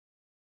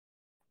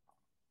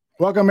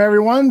Welcome,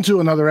 everyone, to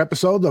another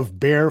episode of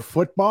Bear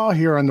Football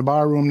here on the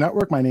Barroom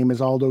Network. My name is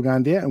Aldo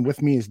Gandia, and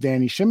with me is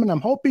Danny Shimon. I'm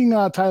hoping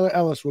Tyler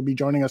Ellis will be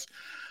joining us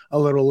a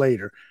little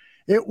later.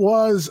 It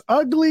was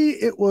ugly.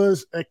 It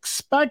was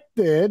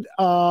expected,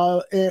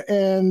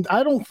 and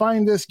I don't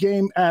find this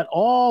game at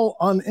all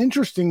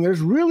uninteresting.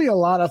 There's really a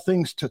lot of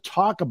things to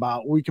talk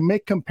about. We can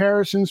make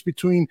comparisons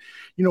between,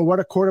 what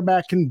a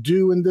quarterback can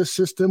do in this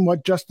system,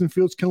 what Justin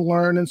Fields can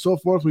learn, and so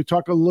forth. We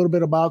talk a little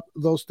bit about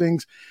those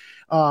things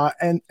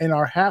and in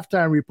our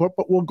halftime report,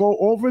 but we'll go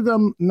over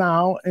them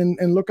now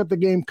and look at the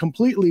game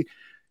completely.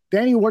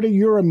 Danny, what are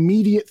your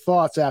immediate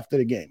thoughts after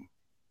the game?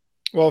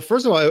 Well,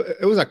 first of all,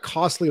 it was a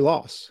costly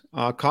loss,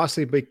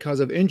 costly because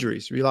of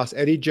injuries. We lost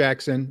Eddie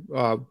Jackson,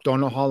 don't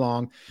know how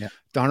long. Yeah.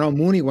 Darnell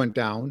Mooney went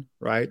down,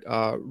 right?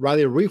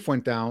 Riley Reiff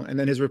went down, and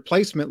then his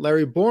replacement,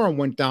 Larry Borom,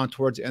 went down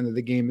towards the end of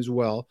the game as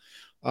well.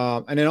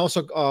 And then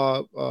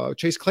also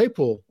Chase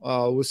Claypool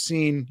was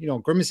seen,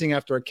 grimacing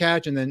after a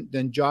catch and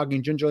then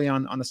jogging gingerly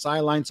on the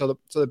sideline. So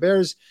the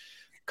Bears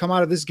come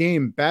out of this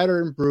game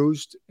battered and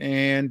bruised,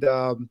 and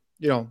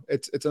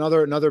it's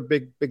another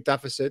big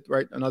deficit,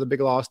 right? Another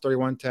big loss,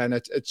 31-10.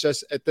 It's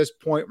just at this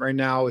point right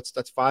now,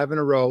 that's 5 in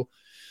a row.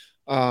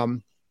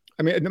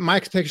 My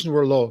expectations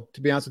were low,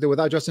 to be honest with you,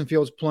 without Justin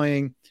Fields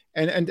playing.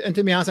 And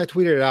to be honest, I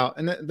tweeted it out.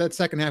 And that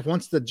second half,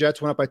 once the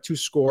Jets went up by 2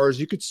 scores,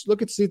 you could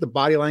see the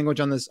body language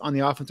on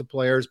the offensive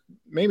players,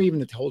 maybe even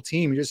the whole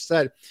team. You just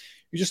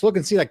look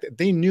and see like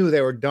they knew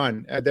they were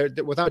done.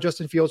 Without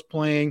Justin Fields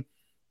playing,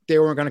 they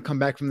weren't going to come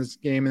back from this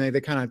game, and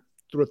they kind of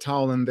threw a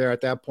towel in there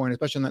at that point,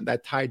 especially on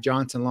that Ty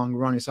Johnson long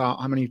run. You saw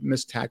how many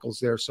missed tackles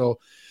there. So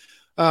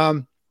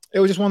it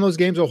was just one of those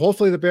games where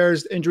hopefully the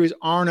Bears' injuries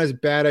aren't as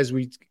bad as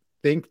we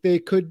think they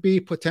could be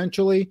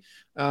potentially.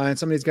 And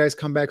some of these guys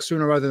come back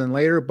sooner rather than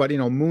later. But,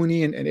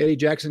 Mooney and Eddie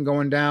Jackson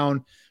going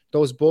down,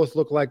 those both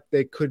look like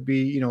they could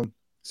be,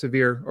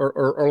 severe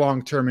or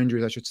long-term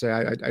injuries, I should say.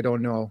 I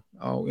don't know,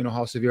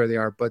 how severe they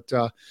are. But,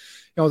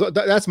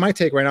 that's my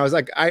take right now. I was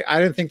like,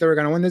 I didn't think they were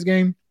going to win this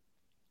game.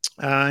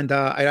 And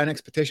I had an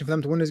expectation for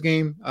them to win this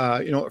game.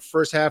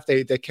 First half,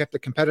 they kept it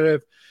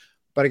competitive.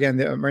 But again,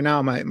 right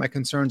now, my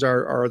concerns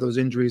are those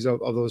injuries of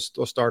those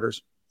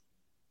starters.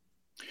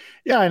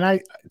 Yeah, and I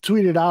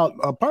tweeted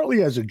out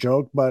partly as a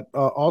joke, but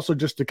also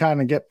just to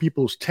kind of get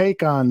people's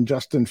take on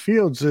Justin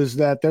Fields, is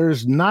that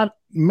there's not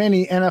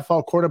many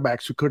NFL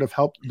quarterbacks who could have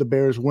helped the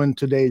Bears win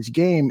today's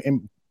game.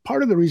 And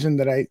part of the reason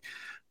that I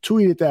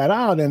tweeted that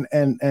out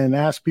and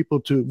asked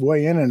people to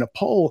weigh in a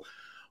poll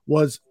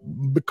was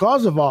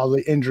because of all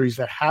the injuries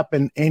that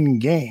happened in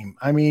game.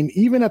 I mean,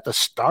 even at the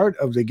start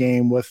of the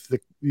game with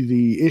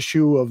the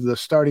issue of the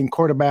starting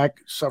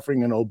quarterback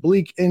suffering an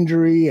oblique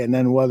injury, and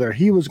then whether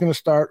he was going to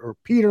start or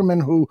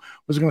Peterman, who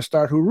was going to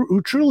start,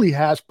 who truly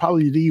has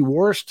probably the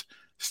worst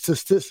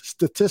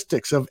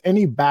statistics of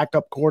any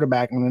backup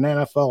quarterback on an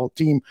NFL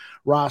team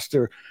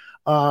roster.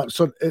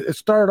 So it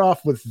started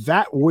off with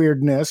that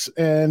weirdness,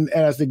 and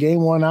as the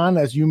game went on,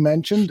 as you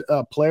mentioned,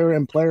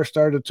 player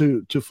started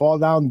to fall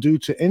down due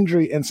to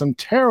injury and some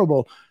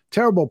terrible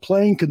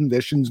playing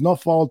conditions. No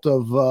fault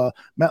of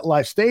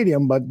MetLife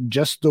Stadium, but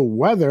just the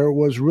weather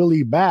was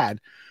really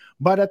bad.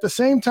 But at the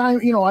same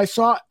time,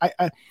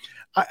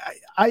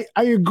 I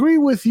agree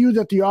with you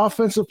that the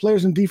offensive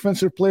players and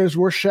defensive players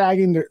were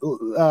shagging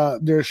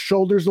their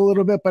shoulders a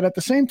little bit. But at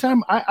the same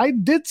time, I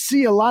did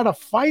see a lot of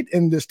fight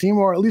in this team,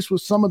 or at least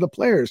with some of the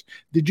players.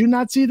 Did you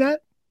not see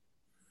that?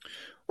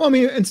 Well, I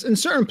mean, in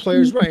certain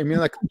players, right? I mean,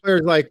 like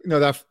players like,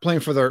 that are playing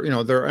for their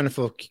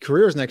NFL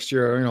careers next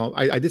year.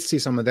 I did see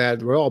some of that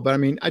as well. But I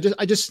mean, I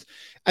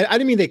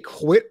didn't mean they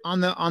quit on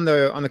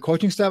the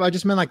coaching staff. I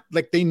just meant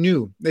like they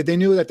knew that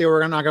they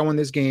were not going to win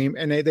this game,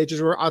 and they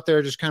just were out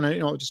there just kind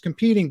of just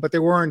competing, but they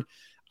weren't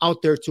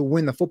out there to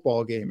win the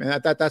football game,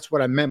 and that's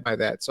what I meant by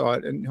that. So,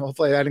 and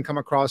hopefully that didn't come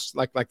across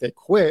like they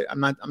quit. I'm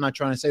not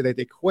trying to say that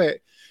they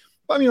quit.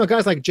 But,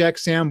 guys like Jack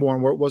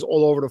Sanborn was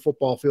all over the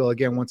football field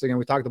again. Once again,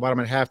 we talked about him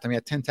at halftime. He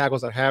had 10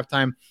 tackles at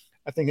halftime.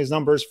 I think his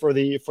numbers for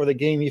the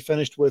game, he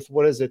finished with,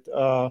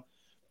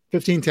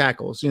 15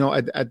 tackles,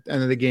 at the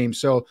end of the game.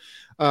 So,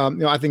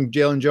 I think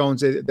Jalen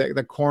Jones,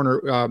 the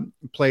corner,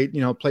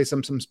 played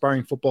some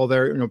sparring football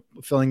there,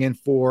 filling in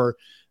for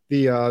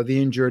the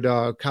injured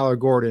Kyler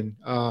Gordon.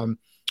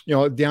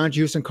 DeAndre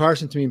Houston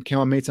Carson, to me, came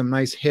out, made some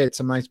nice hits,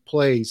 some nice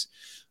plays.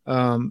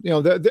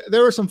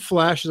 There were some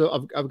flashes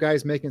of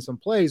guys making some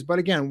plays, but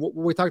again, what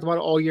we talked about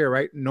all year,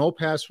 right? No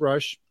pass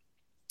rush.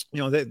 I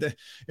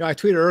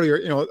tweeted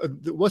earlier,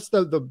 what's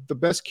the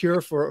best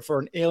cure for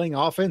an ailing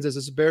offense is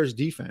this Bears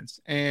defense.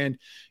 And,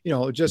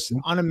 just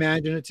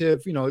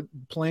unimaginative,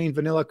 plain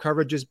vanilla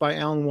coverages by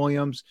Alan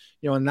Williams,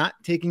 not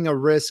taking a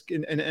risk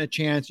and a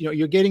chance,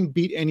 you're getting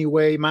beat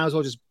anyway. Might as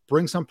well just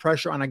bring some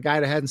pressure on a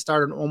guy that hadn't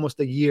started in almost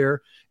a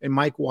year, and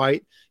Mike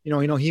White. He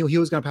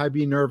was going to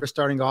probably be nervous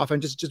starting off,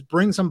 and just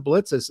bring some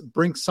blitzes,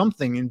 bring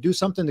something and do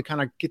something to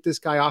kind of get this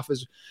guy off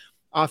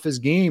his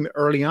game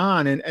early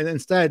on. And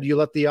instead you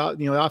let the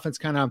offense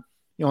kind of,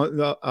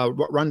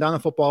 run down the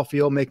football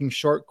field, making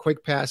short,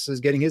 quick passes,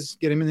 getting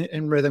him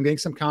in rhythm, getting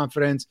some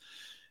confidence.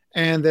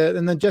 and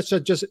the Jets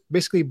just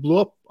basically blew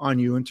up on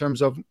you in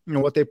terms of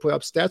what they put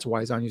up stats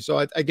wise on you.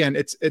 So again,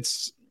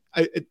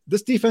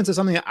 this defense is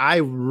something that I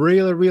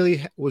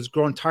really was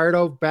growing tired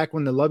of back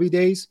when the Lovie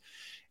days,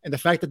 and the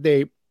fact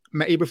that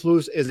Matt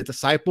Eberflus is a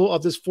disciple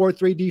of this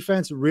 4-3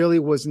 defense really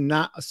was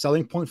not a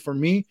selling point for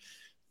me.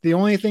 The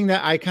only thing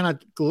that I kind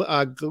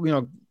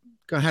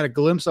of had a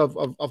glimpse of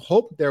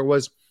hope there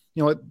was,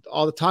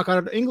 all the talk out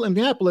of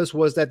Indianapolis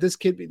was that this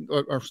kid,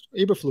 or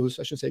Eberflus,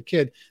 I should say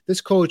kid,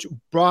 this coach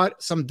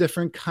brought some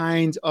different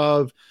kinds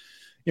of,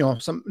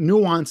 some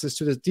nuances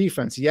to this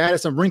defense. He added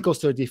some wrinkles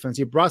to the defense.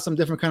 He brought some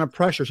different kind of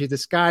pressures. He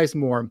disguised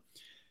more.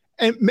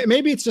 And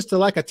maybe it's just a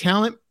lack of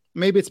talent.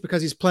 Maybe it's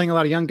because he's playing a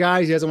lot of young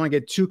guys. He doesn't want to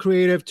get too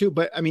creative too.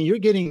 But I mean, you're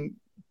getting,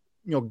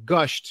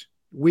 gushed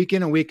week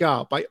in and week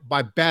out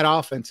by bad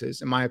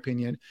offenses, in my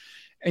opinion.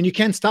 And you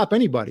can't stop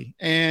anybody.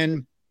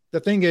 And the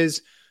thing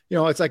is,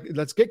 it's like,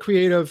 let's get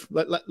creative.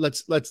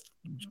 Let's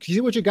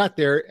see what you got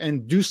there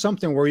and do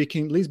something where you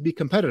can at least be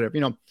competitive.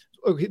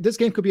 This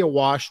game could be a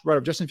wash, right?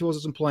 If Justin Fields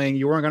isn't playing,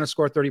 you weren't going to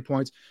score 30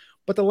 points.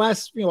 But the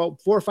last, 4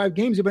 or 5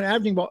 games, you've been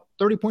averaging about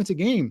 30 points a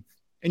game,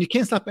 and you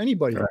can't stop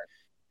anybody. Right.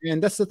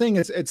 And that's the thing.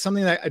 It's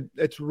something that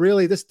it's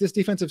really, this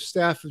defensive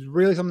staff is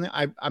really something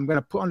I'm going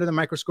to put under the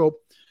microscope.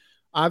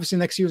 Obviously,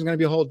 next year is going to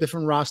be a whole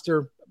different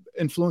roster,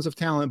 influence of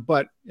talent,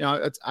 but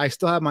I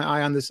still have my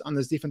eye on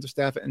this defensive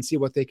staff and see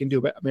what they can do.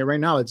 But I mean, right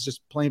now it's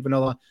just plain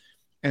vanilla,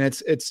 and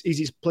it's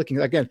easy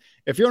clicking. Again,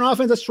 if you're an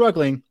offense that's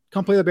struggling,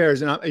 come play the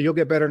Bears, and you'll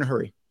get better in a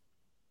hurry.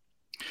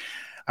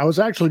 I was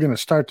actually going to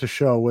start the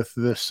show with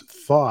this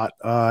thought,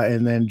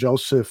 and then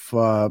Joseph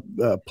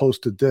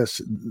posted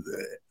this.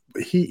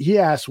 He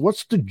asked,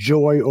 what's the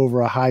joy over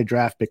a high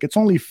draft pick? It's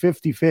only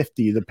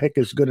 50-50. The pick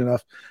is good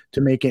enough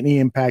to make any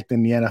impact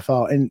in the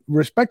NFL. And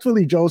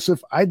respectfully,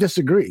 Joseph, I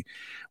disagree.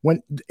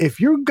 If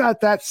you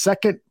got that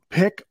second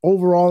pick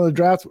overall in the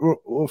draft,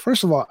 well,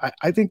 first of all,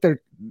 I think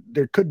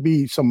there could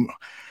be some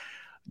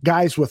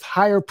guys with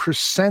higher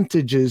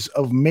percentages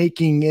of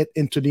making it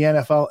into the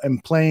NFL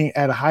and playing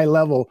at a high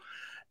level,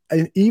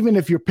 and even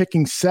if you're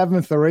picking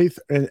 7th or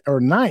 8th or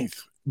 9th.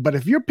 But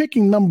if you're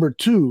picking number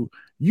 2,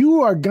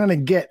 you are going to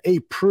get a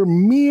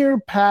premier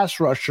pass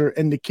rusher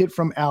in the kid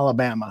from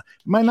Alabama.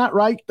 Am I not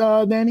right,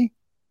 Danny?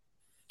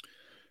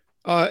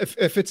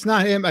 If it's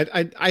not him,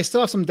 I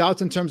still have some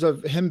doubts in terms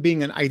of him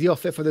being an ideal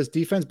fit for this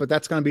defense, but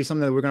that's going to be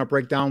something that we're going to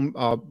break down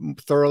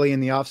thoroughly in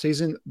the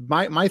offseason.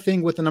 My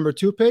thing with the number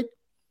 2 pick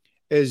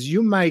is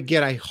you might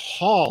get a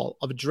haul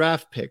of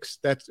draft picks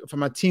that's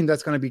from a team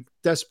that's going to be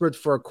desperate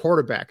for a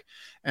quarterback,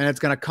 and it's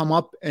going to come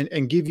up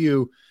and give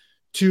you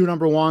 2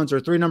 number 1s or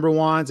 3 number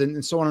 1s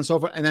and so on and so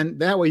forth. And then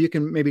that way you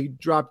can maybe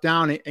drop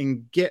down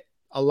and get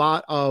a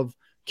lot of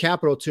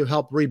capital to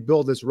help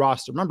rebuild this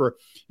roster. Remember,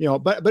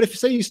 but if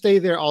say you stay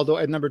there, Aldo,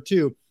 at number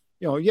 2,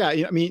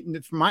 I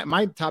mean,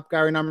 my top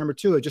guy right now, number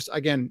 2, is just,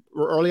 again,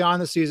 we're early on in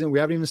the season. We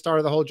haven't even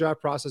started the whole draft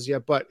process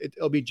yet, but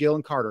it'll be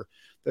Jalen Carter,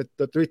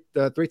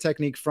 the three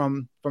technique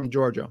from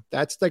Georgia.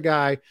 That's the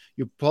guy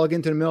you plug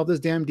into the middle of this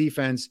damn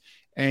defense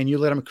and you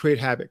let him create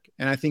havoc.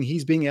 And I think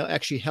he's being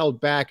actually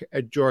held back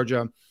at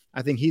Georgia.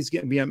 I think he's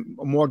going to be a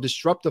more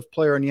disruptive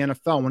player in the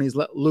NFL when he's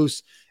let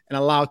loose and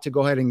allowed to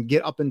go ahead and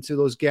get up into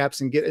those gaps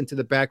and get into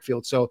the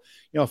backfield. So,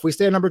 if we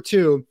stay at number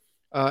 2,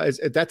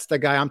 that's the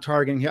guy I'm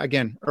targeting here.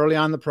 Again, early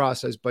on in the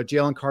process, but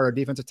Jalen Carter,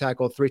 defensive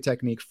tackle, 3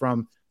 technique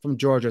from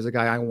Georgia, is the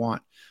guy I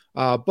want.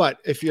 But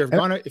if you're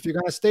gonna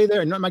stay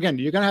there, and again,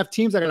 you're gonna have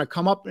teams that are gonna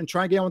come up and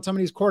try and get on some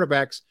of these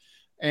quarterbacks,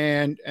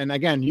 and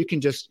again, you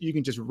can just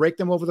rake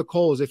them over the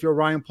coals if you're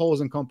Ryan Poles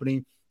and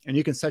company. And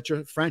you can set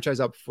your franchise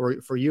up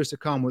for years to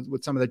come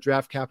with some of the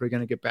draft capital you're going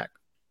to get back.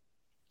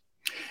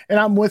 And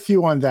I'm with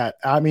you on that.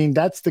 I mean,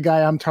 that's the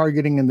guy I'm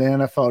targeting in the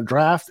NFL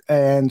draft.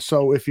 And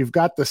so if you've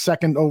got the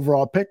 2nd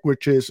overall pick,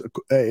 which is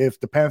if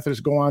the Panthers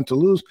go on to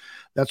lose,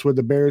 that's where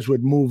the Bears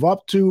would move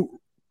up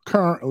to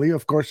currently.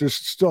 Of course, there's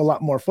still a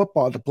lot more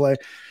football to play.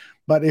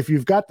 But if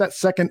you've got that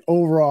 2nd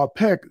overall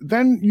pick,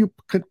 then you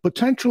could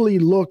potentially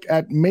look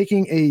at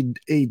making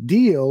a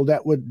deal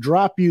that would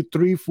drop you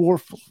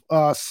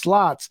 3-4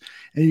 slots,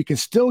 and you can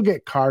still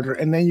get Carter,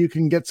 and then you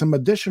can get some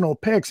additional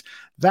picks.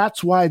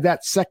 That's why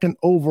that 2nd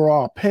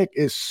overall pick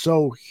is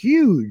so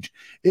huge.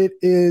 It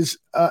is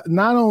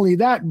not only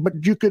that,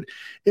 but you could,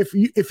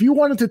 if you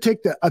wanted to take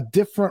a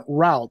different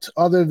route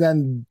other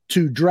than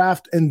to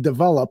draft and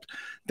develop,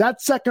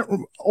 that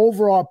 2nd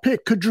overall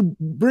pick could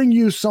bring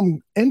you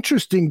some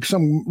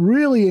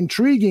really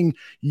intriguing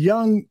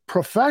young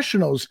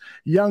professionals,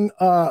 young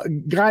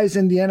guys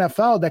in the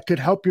NFL that could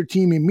help your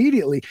team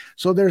immediately.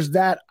 So there's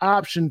that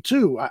option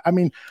too. I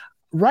mean,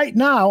 right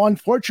now,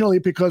 unfortunately,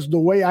 because the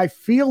way I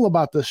feel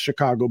about the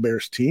Chicago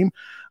Bears team,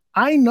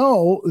 I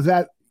know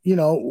that,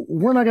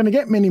 we're not going to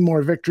get many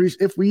more victories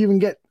if we even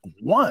get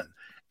one.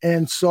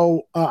 And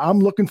so I'm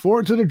looking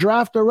forward to the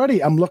draft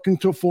already. I'm looking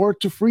forward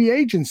to free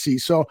agency.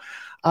 So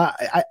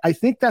I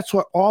think that's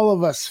what all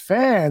of us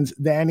fans,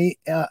 Danny,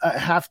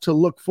 have to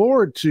look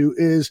forward to,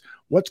 is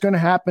what's going to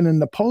happen in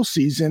the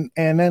postseason,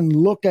 and then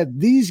look at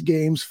these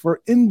games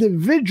for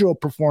individual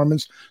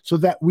performance so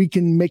that we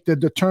can make the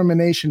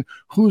determination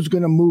who's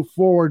going to move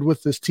forward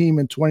with this team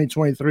in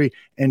 2023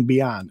 and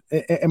beyond.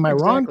 Am I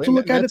wrong to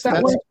look at it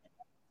that way?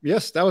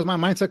 Yes, that was my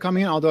mindset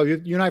coming in. Although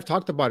you and I have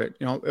talked about it,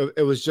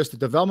 it was just the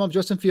development of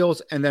Justin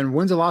Fields, and then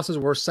wins and losses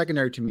were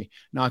secondary to me.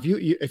 Now, if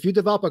you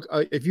develop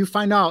if you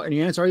find out and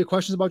you answer all your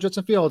questions about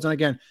Justin Fields, and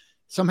again,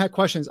 some had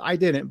questions, I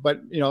didn't,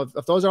 but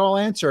if those are all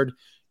answered,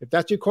 if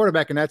that's your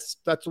quarterback and that's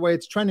the way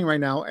it's trending right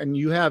now, and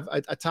you have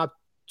a top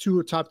 2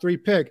 or top 3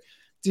 pick,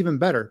 it's even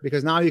better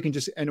because now you can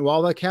just, and with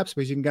all that cap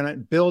space, you can kind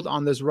of build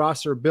on this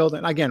roster,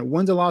 and again,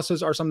 wins and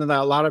losses are something that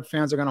a lot of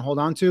fans are going to hold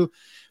on to.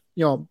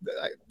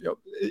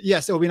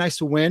 Yes, it would be nice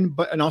to win,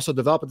 and also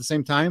develop at the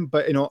same time.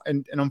 But in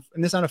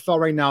this NFL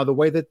right now, the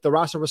way that the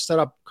roster was set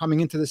up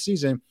coming into the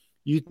season,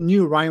 you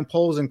knew Ryan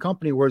Poles and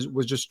company was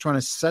just trying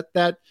to set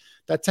that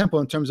tempo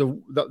in terms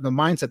of the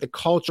mindset, the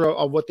culture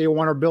of what they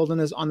want to build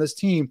on this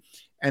team,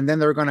 and then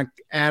they're going to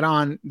add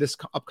on this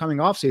upcoming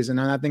offseason.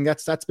 And I think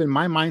that's been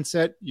my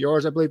mindset,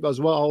 yours, I believe, as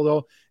well.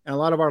 Although, and a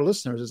lot of our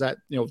listeners is that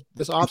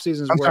this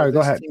offseason is where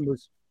this team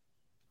was.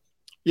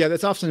 Yeah,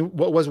 that's often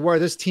what was where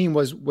this team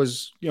was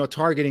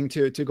targeting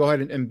to go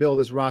ahead and build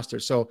this roster.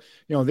 So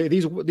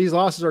these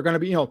losses are going to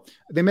be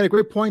they made a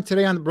great point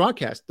today on the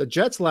broadcast. The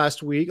Jets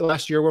last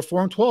year were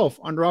 4-12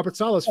 under Robert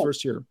Saleh's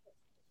first year,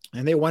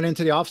 and they went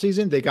into the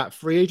offseason. They got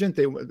free agent.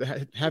 They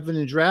have been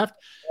in the draft,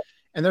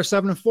 and they're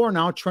 7-4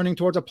 now, trending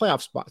towards a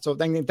playoff spot. So I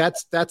think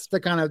that's the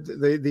kind of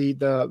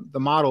the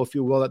model, if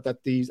you will, that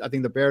I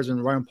think the Bears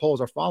and Ryan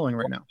Poles are following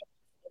right now.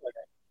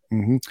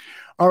 Mm-hmm.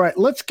 All right,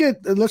 let's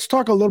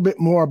talk a little bit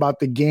more about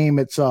the game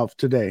itself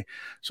today.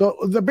 So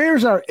the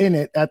Bears are in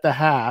it at the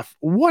half.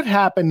 What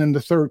happened in the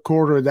third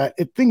quarter that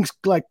things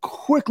like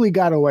quickly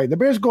got away? The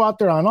Bears go out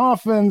there on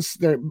offense.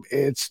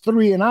 It's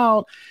 3 and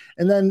out,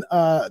 and then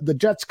the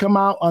Jets come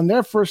out on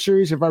their first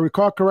series. If I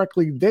recall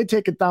correctly, they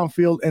take it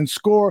downfield and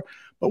score.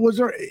 But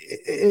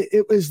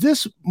is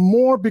this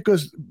more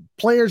because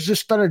players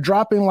just started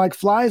dropping like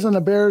flies on the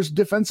Bears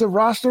defensive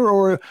roster,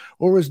 or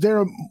is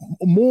there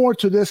more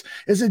to this?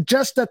 Is it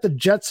just that the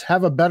Jets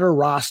have a better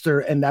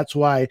roster and that's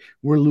why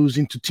we're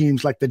losing to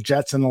teams like the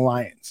Jets and the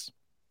Lions?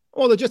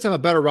 Well, they just have a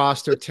better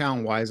roster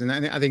talent wise. And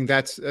I think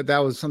that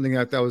was something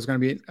that was going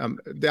to be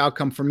the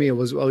outcome for me. It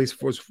was at least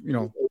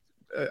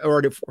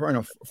already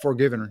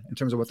forgiven in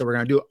terms of what they were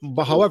going to do.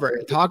 But however,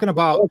 talking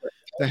about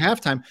the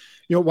halftime,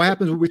 what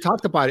happens when we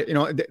talked about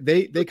it,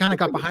 they kind of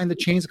got behind the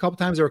chains a couple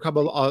times. There were a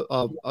couple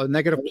of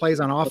negative plays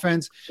on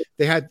offense.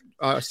 They had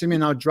Siemian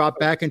now drop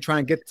back and try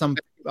and get some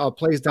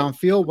plays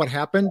downfield. What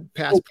happened?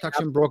 Pass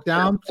protection broke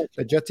down.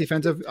 The Jets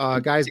defensive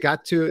guys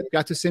got to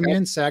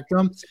Siemian, sacked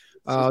him.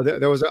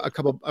 There was a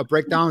couple of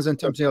breakdowns in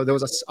terms of there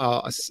was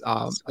a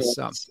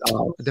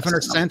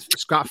defender sent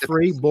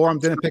scot-free. Borum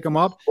didn't pick him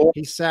up.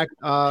 He sacked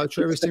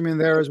Travis Siemian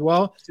there as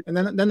well. And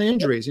then the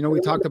injuries. We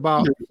talked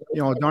about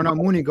Darnell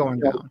Mooney going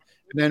down.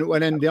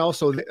 And then they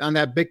also on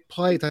that big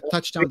play, the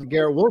touchdown to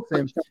Garrett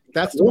Wilson.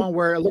 That's the one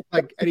where it looked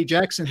like Eddie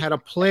Jackson had a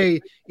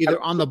play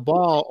either on the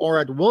ball or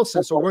at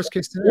Wilson. So worst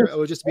case scenario, it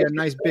would just be a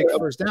nice big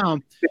first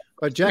down.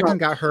 But Jackson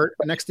got hurt.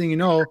 The next thing you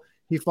know,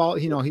 he fall,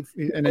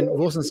 and then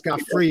Wilson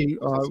got free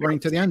running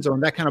to the end zone.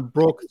 That kind of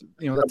broke,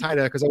 the tie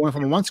there because it went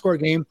from a 1-score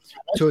game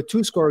to a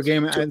 2-score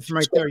game, and from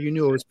right there, you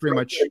knew it was pretty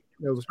much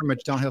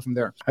downhill from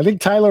there. I think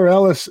Tyler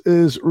Ellis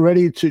is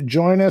ready to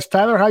join us.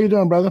 Tyler, how you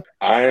doing, brother?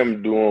 I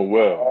am doing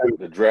well.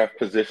 The draft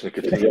position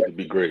continues to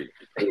be great.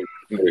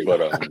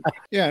 But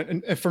yeah,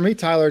 and for me,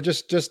 Tyler,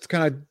 just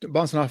kind of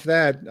bouncing off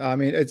that. I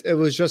mean, it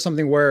was just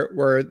something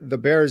where the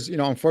Bears,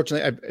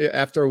 unfortunately,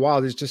 after a while,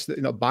 there's just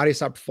body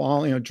stopped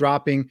falling,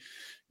 dropping.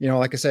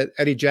 Like I said,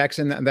 Eddie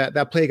Jackson,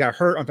 that play got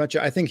hurt.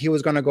 I think he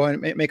was going to go ahead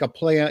and make a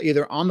play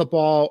either on the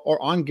ball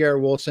or on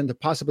Garrett Wilson to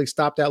possibly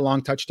stop that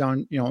long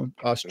touchdown,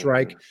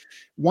 strike.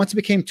 Once it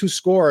became 2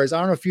 scores, I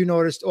don't know if you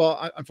noticed.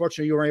 Well,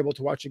 unfortunately, you weren't able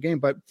to watch the game,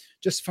 but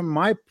just from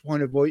my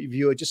point of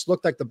view, it just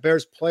looked like the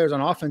Bears players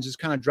on offense just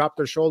kind of dropped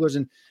their shoulders,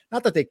 and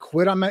not that they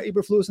quit on Matt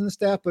Eberflus and the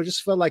staff, but it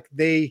just felt like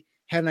they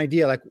had an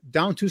idea, like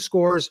down 2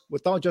 scores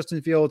without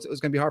Justin Fields, it was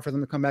going to be hard for them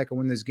to come back and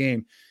win this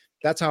game.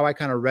 That's how I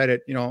kind of read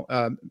it,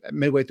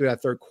 midway through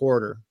that third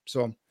quarter.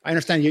 So I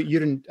understand you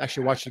didn't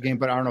actually watch the game,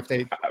 but I don't know if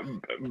they.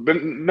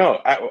 But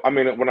no, I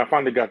mean, when I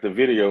finally got the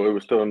video, it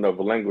was still in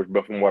another language.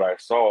 But from what I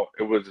saw,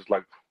 it was just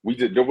like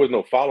there was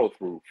no follow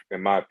through,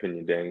 in my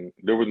opinion, Danny.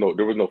 There was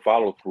no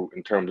follow through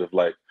in terms of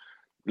like,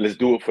 let's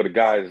do it for the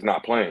guys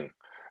not playing.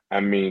 I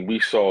mean, we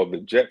saw the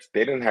Jets.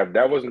 They didn't have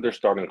that wasn't their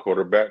starting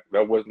quarterback.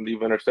 That wasn't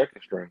even their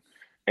second string,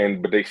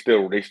 but they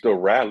still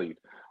rallied.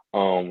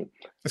 It's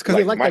because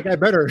they like that guy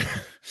better.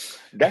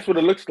 That's what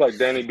it looks like,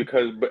 Danny.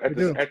 Because at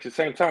the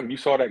same time, you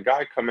saw that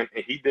guy come in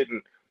and he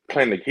didn't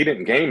he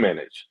didn't game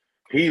manage.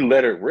 He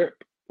let it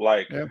rip.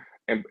 But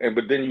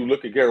then you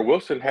look at Garrett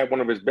Wilson had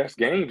one of his best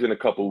games in a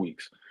couple of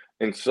weeks,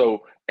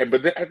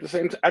 but then at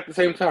the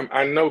same time,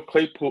 I know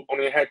Claypool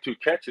only had 2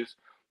 catches,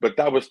 but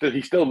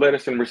he still led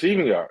us in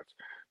receiving yards.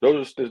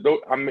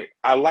 I mean,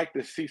 I like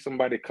to see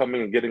somebody come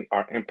in and getting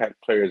our impact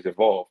players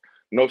involved.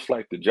 no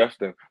slight to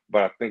Justin,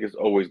 but I think it's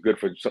always good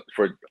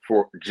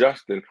for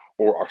Justin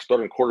or our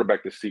starting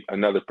quarterback to see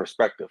another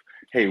perspective.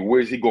 Hey,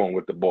 where's he going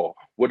with the ball?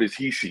 What does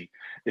he see?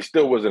 It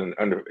still wasn't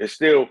it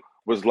still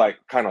was like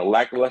kind of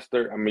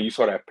lackluster. I mean, you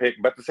saw that pick,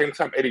 but at the same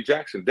time, Eddie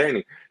Jackson,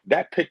 Danny,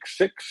 that pick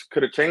six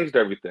could have changed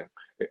everything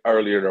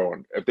earlier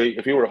on.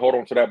 If he were to hold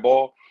on to that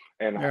ball,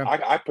 and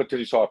I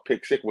potentially saw a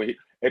pick six where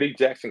Eddie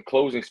Jackson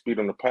closing speed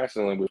on the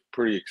passing lane was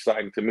pretty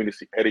exciting to me to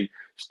see Eddie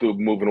still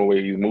moving the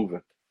way he's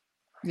moving.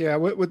 Yeah,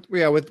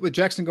 with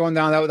Jackson going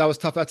down, that was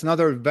tough. That's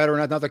another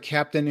veteran, another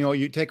captain. You know,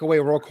 you take away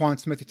Roquan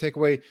Smith, you take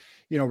away,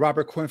 you know,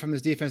 Robert Quinn from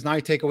this defense. Now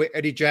you take away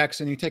Eddie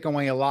Jackson. You take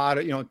away a lot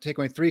of, you know, take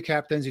away three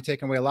captains. You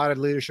take away a lot of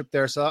leadership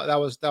there. So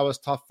that was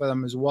tough for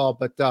them as well.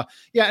 But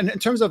yeah, and in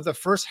terms of the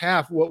first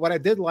half, what I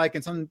did like,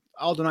 and something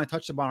Aldo and I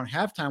touched about on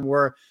halftime,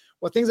 were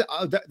things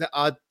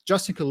that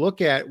Justin could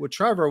look at with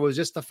Trevor was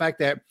just the fact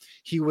that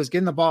he was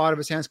getting the ball out of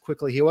his hands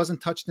quickly. He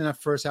wasn't touched in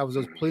that first half. It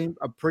was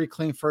a pretty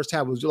clean first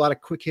half. It was a lot of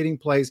quick hitting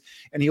plays,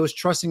 and he was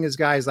trusting his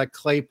guys like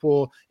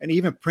Claypool and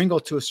even Pringle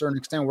to a certain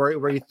extent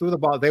where he threw the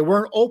ball. They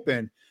weren't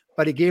open,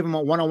 but he gave him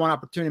a one-on-one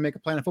opportunity to make a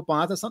play in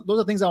football. Those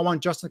are things I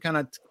want Justin to kind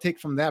of take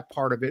from that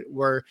part of it,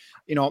 where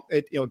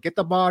get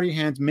the ball out of your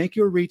hands, make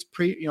your reads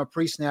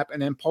pre-snap,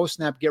 and then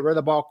post-snap, get rid of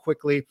the ball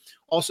quickly.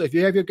 Also, if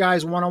you have your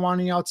guys one-on-one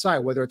on the outside,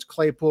 whether it's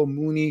Claypool,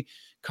 Mooney,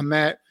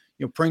 Kmet,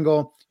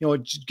 Pringle,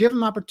 just give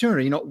them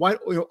opportunity.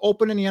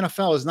 Open in the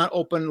NFL is not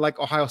open like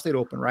Ohio State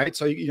open, right?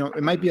 So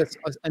it might be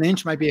an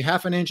inch, might be a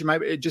half an inch.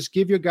 Just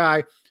give your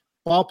guy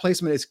ball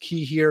placement is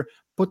key here.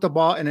 Put the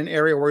ball in an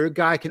area where your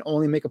guy can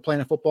only make a play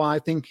in football. I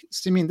think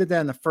Simeon did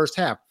that in the first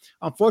half.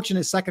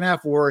 Unfortunately, second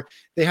half where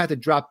they had to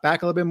drop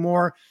back a little bit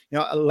more,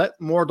 let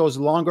more of those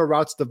longer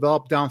routes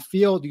develop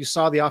downfield. You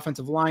saw the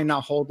offensive line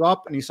not hold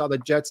up, and you saw the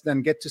Jets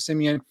then get to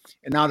Simeon,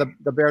 and now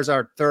the Bears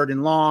are third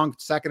and long,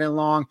 second and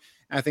long.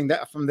 And I think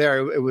that from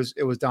there it was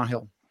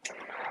downhill.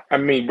 I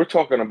mean, we're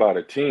talking about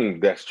a team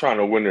that's trying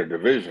to win their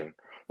division.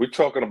 We're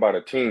talking about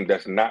a team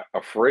that's not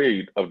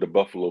afraid of the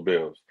Buffalo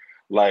Bills.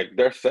 Like,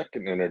 they're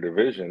second in their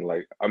division.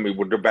 Like, I mean,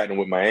 they're batting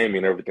with Miami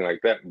and everything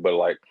like that. But,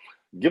 like,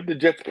 give the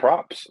Jets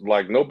props.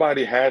 Like,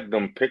 nobody had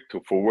them picked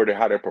for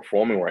how they're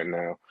performing right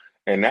now.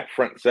 And that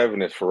front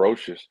seven is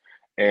ferocious.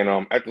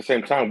 And at the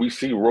same time, we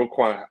see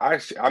Roquan.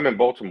 I'm in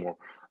Baltimore.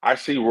 I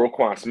see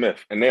Roquan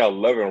Smith, and they are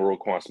loving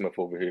Roquan Smith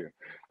over here.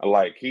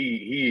 Like,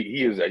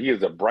 he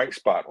is a bright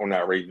spot on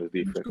that Ravens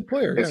defense. He's a good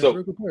player. And so,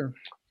 a good player.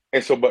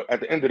 And so, but at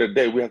the end of the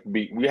day, we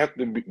have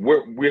to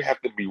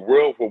be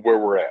real for where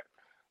we're at.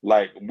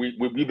 Like,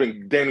 we've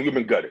been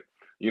gutted.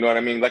 You know what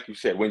I mean? Like you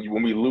said, when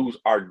we lose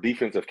our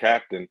defensive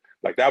captain,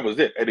 like, that was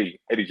it,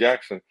 Eddie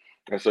Jackson.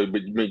 And so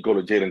you may go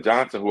to Jaden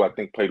Johnson, who I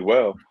think played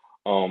well.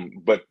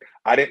 But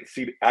I didn't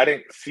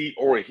see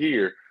or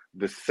hear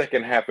the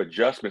second half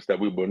adjustments that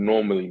we would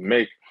normally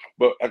make.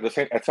 But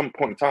at some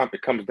point in time,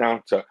 it comes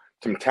down to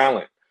some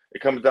talent.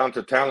 It comes down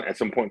to talent at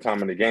some point in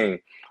time in the game.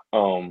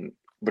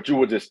 But you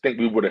would just think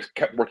we would have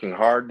kept working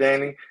hard,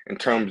 Danny, in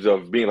terms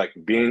of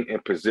being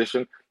in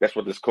position. That's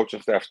what this coaching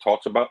staff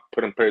talks about,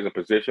 putting players in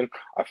position.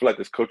 I feel like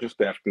this coaching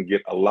staff can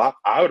get a lot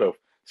out of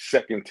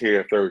second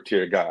tier, third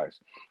tier guys.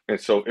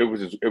 And so it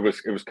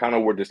was kind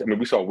of where this. I mean,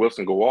 we saw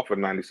Wilson go off at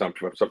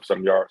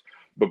 90-some yards.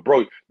 But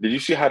bro, did you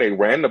see how they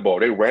ran the ball?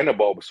 They ran the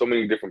ball with so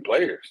many different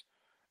players,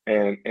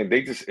 and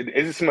they just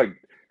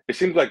it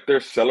seems like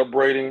they're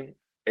celebrating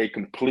a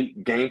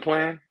complete game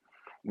plan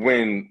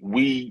when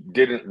we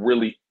didn't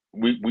really.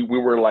 We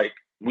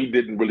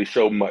didn't really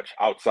show much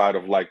outside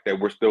of like that.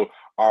 We're still,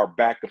 our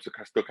backups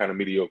are still kind of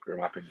mediocre in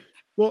my opinion.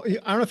 Well,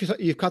 I don't know if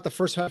you caught the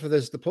first half of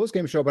the post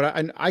game show,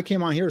 but I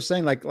came on here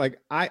saying like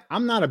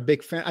I'm not a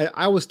big fan.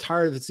 I was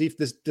tired of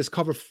this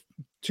cover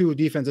two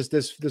defense,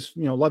 this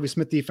Lovie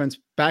Smith defense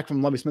back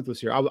from Lovie Smith was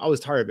here. I was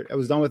tired of it. I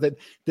was done with it.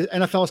 The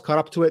NFL's caught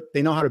up to it.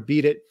 They know how to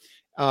beat it.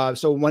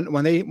 So when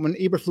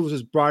Eberflus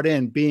was brought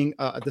in, being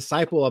a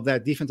disciple of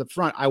that defensive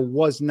front, I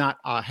was not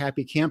a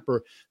happy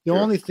camper. The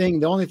only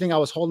thing I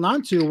was holding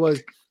on to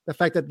was the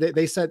fact that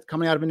they said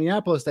coming out of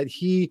Indianapolis that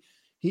he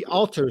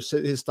alters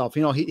his stuff.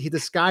 He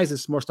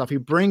disguises more stuff. He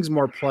brings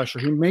more pressure.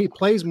 He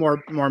plays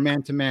more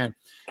man to man.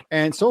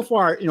 And so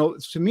far,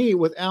 to me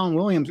with Alan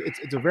Williams,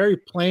 it's a very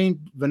plain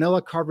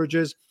vanilla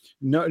coverages.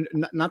 No,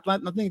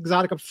 nothing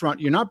exotic up front.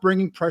 You're not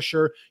bringing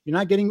pressure. You're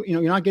not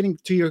getting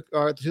to your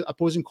to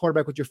opposing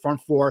quarterback with your front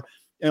four.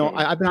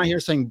 I've been out here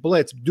saying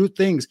blitz, do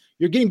things.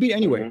 You're getting beat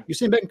anyway. You're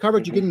sitting back in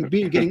coverage. You're getting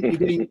beat.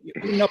 You're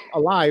getting up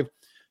alive.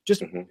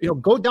 Just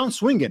go down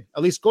swinging.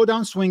 At least go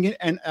down swinging.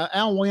 And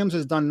Alan Williams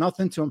has done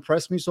nothing to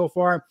impress me so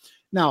far.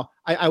 Now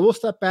I will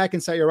step back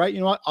and say, you're right.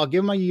 You know what? I'll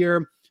give him a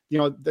year.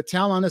 The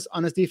talent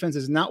on this defense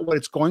is not what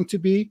it's going to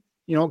be.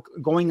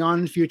 Going on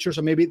in the future.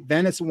 So maybe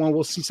then it's when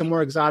we'll see some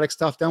more exotic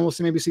stuff. Then we'll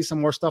maybe see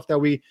some more stuff that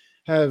we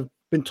have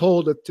been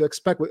told to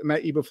expect with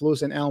Matt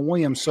Eberflus and Alan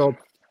Williams. So,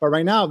 but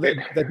right now the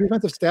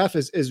defensive staff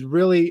is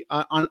really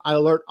on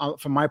alert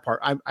from my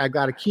part. I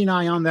got a keen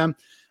eye on them.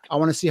 I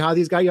want to see how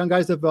these young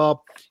guys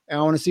develop. And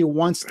I want to see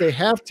once they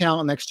have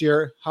talent next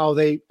year, how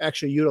they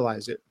actually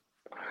utilize it.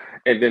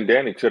 And then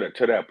Danny, to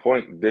that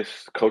point,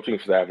 this coaching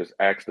staff is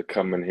asked to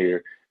come in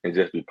here and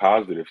just be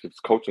positive. This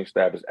coaching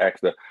staff is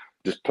asked to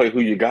just play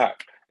who you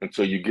got. And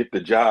so you get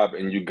the job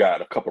and you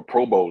got a couple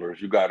Pro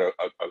Bowlers. You got a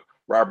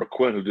Robert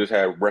Quinn who just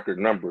had record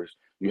numbers.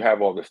 You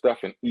have all the stuff,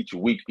 and each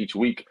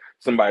week,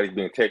 somebody's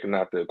being taken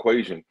out the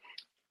equation.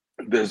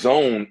 The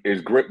zone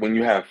is great when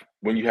you can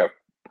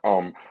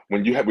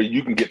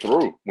get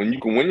through, when you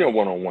can win your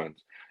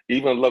one-on-ones.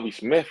 Even Lovie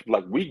Smith,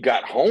 like, we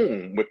got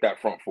home with that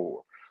front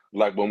four.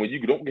 Like, when you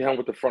don't get home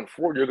with the front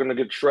four, you're gonna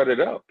get shredded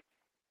up.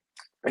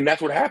 And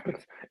that's what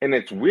happens. And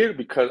it's weird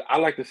because I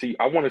want to see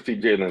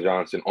Jalen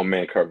Johnson on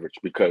man coverage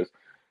because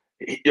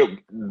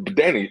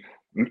Danny,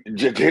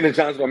 Jalen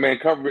Johnson on man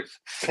coverage,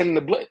 send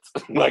the blitz.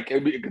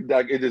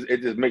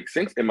 It just makes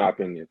sense in my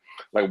opinion.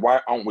 Like,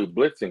 why aren't we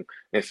blitzing?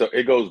 And so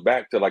it goes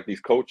back to like these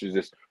coaches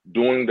just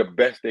doing the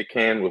best they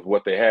can with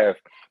what they have,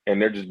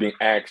 and they're just being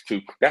asked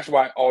to. That's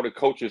why all the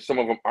coaches, some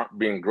of them aren't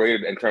being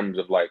graded in terms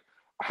of like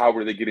how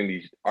are they getting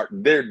these.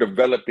 They're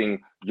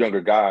developing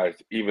younger guys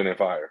even in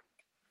fire.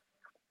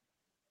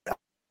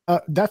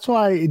 That's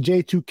why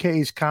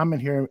J2K's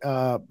comment here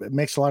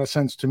makes a lot of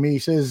sense to me. He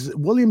says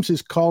Williams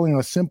is calling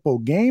a simple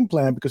game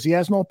plan because he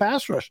has no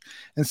pass rush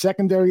and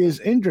secondary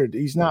is injured.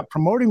 He's not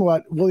promoting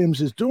what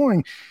Williams is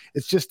doing.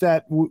 It's just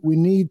that we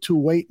need to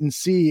wait and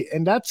see.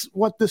 And that's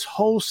what this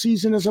whole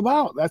season is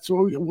about. That's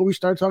what we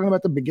started talking about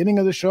at the beginning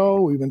of the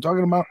show. We've been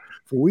talking about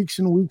for weeks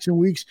and weeks and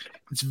weeks.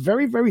 It's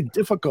very, very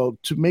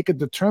difficult to make a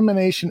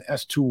determination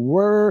as to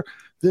where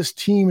this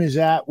team is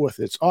at with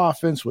its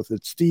offense, with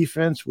its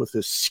defense, with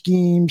its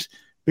schemes,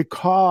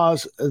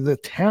 because the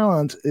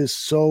talent is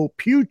so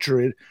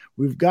putrid.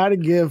 We've got to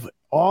give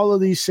all of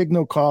these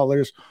signal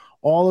callers,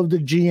 all of the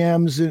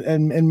GMs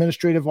and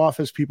administrative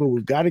office people,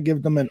 we've got to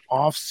give them an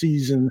off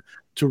season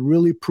to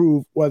really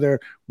prove whether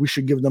we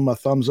should give them a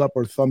thumbs up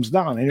or thumbs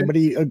down.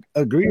 Anybody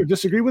agree or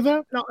disagree with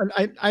that? No,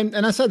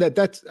 and I said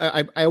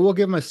that I will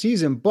give them a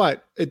season,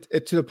 but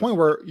it to the point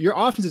where your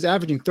offense is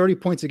averaging 30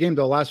 points a game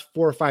the last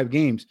 4 or 5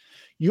 games.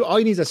 All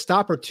you need is a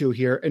stop or two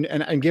here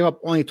and give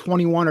up only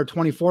 21 or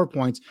 24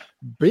 points.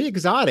 Be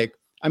exotic.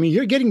 I mean,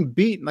 you're getting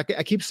beaten. Like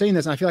I keep saying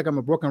this, and I feel like I'm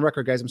a broken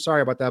record, guys. I'm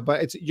sorry about that,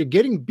 but you're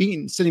getting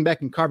beaten sitting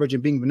back in coverage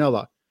and being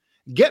vanilla.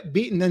 Get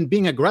beaten, then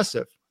being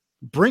aggressive.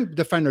 Bring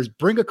defenders,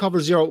 bring a cover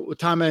zero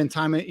time in,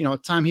 time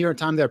here and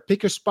time there.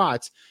 Pick your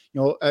spots,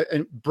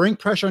 and bring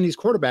pressure on these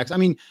quarterbacks. I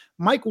mean,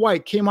 Mike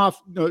White came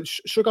off,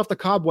 shook off the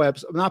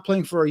cobwebs of not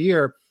playing for a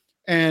year.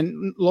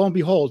 And lo and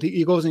behold,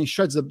 he goes and he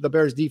shreds the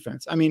Bears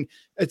defense. I mean,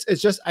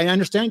 it's just, I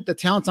understand the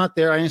talent's not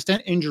there. I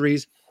understand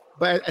injuries,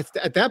 but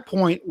at that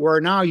point where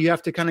now you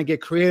have to kind of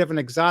get creative and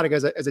exotic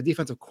as a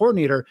defensive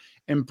coordinator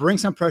and bring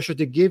some pressure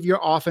to give your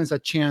offense a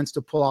chance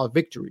to pull out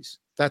victories.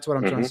 That's what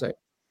I'm trying to say.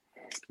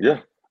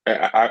 Yeah,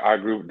 I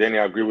agree with Danny.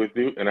 I agree with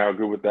you. And I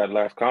agree with that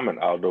last comment,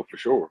 Aldo, for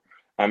sure.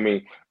 I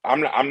mean,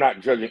 I'm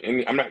not judging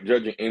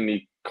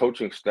any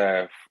coaching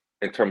staff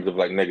in terms of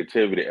like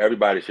negativity.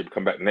 Everybody should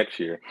come back next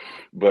year.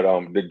 But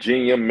the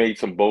GM made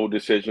some bold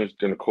decisions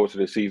during the course of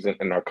the season,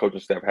 and our coaching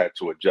staff had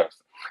to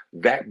adjust.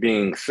 That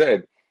being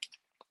said,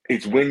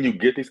 it's when you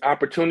get these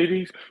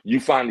opportunities, you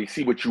finally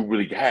see what you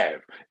really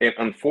have. And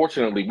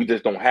unfortunately, we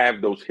just don't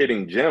have those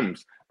hitting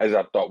gems as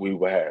I thought we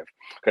would have.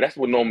 Because that's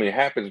what normally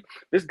happens.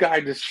 This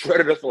guy just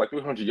shredded us for like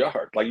 300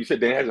 yards. Like you said,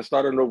 Dan hasn't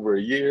started in over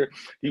a year.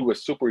 He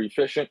was super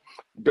efficient.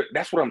 But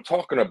that's what I'm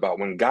talking about.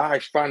 When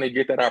guys finally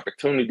get that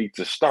opportunity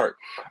to start.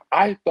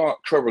 I thought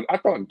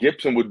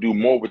Gibson would do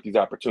more with these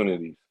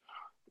opportunities.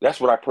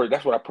 That's what I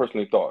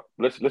personally thought.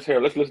 Let's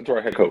listen to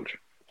our head coach.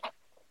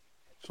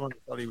 I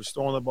thought he was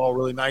throwing the ball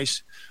really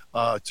nice.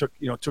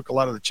 Took a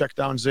lot of the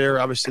checkdowns there.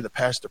 Obviously, the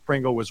pass to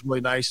Pringle was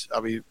really nice.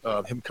 I mean,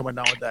 him coming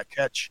down with that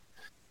catch.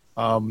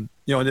 And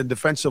then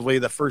defensively,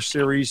 the first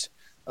series,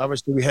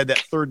 obviously we had that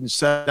 3rd and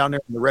 7 down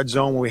there in the red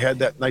zone when we had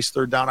that nice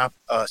 3rd down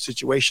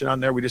situation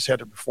on there. We just had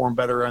to perform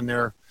better on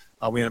there.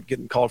 We ended up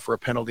getting called for a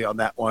penalty on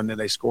that one, and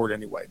they scored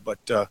anyway. But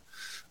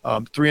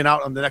 3 and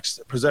out on the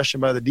next possession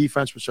by the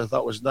defense, which I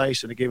thought was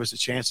nice, and it gave us a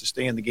chance to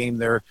stay in the game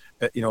there,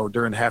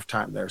 during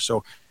halftime there.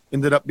 So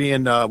ended up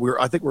being I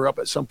think we were up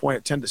at some point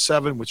at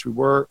 10-7, which we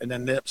were, and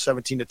then up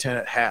 17-10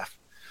 at half.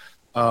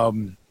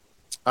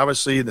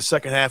 Obviously, the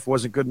second half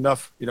wasn't good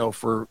enough,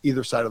 for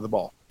either side of the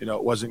ball.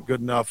 It wasn't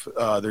good enough.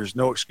 There's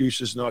no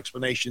excuses, no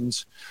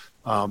explanations.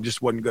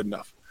 Just wasn't good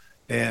enough.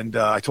 And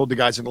I told the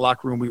guys in the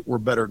locker room we're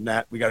better than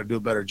that. We got to do a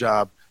better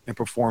job and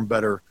perform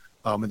better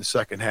in the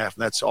second half.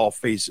 And that's all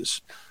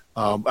phases.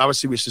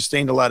 Obviously, we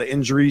sustained a lot of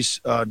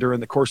injuries during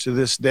the course of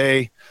this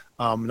day.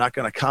 I'm not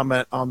going to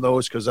comment on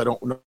those because I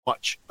don't know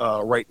much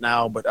right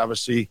now. But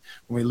obviously,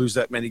 when we lose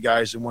that many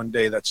guys in one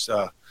day, that's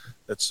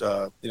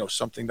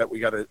something that we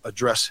got to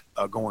address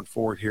going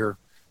forward here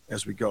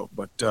as we go.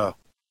 But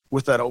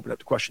with that, I'll open up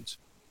to questions.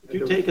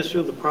 Could you take us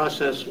through the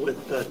process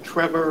with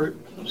Trevor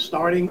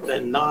starting,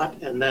 then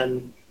not, and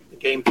then the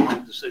game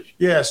time decision?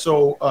 Yeah,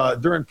 so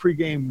during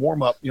pregame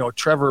warm-up,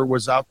 Trevor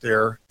was out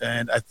there,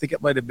 and I think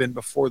it might have been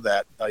before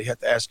that. You had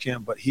to ask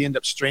him, but he ended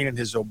up straining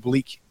his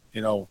oblique,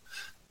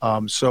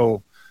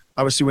 So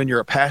obviously when you're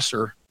a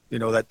passer, You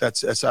know,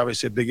 that's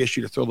obviously a big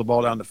issue to throw the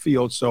ball down the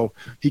field. So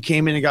he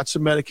came in and got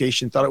some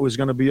medication, thought it was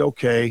going to be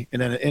okay.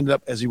 And then it ended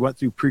up, as he went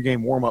through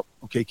pregame warmup,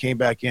 came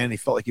back in, he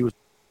felt like he was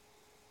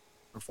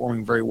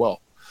performing very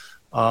well.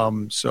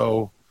 And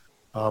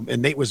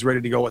Nate was ready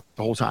to go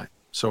the whole time.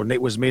 So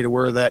Nate was made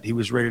aware of that. He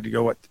was ready to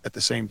go at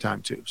the same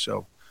time too.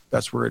 So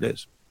that's where it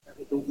is.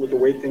 With the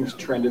way things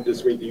trended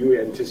this week, do you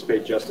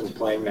anticipate Justin's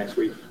playing next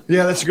week?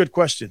 Yeah, that's a good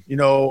question. You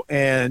know,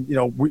 and, you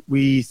know,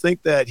 we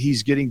think that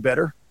he's getting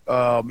better.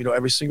 You know,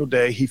 every single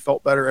day. He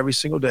felt better every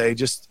single day.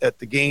 Just at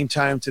the game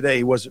time today,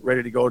 he wasn't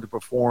ready to go to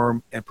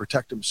perform and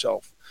protect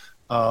himself.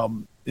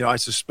 You know, I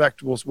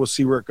suspect we'll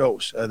see where it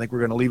goes. I think we're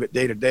going to leave it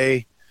day to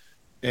day,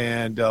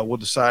 and we'll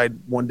decide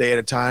one day at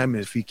a time.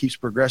 If he keeps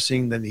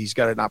progressing, then he's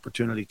got an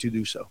opportunity to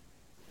do so.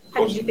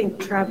 How did you think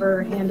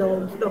Trevor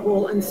handled the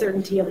whole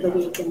uncertainty of the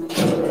week?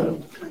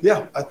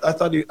 Yeah, I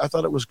thought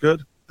it was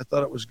good. I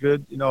thought it was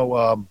good. You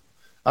know,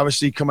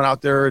 obviously coming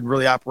out there and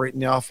really operating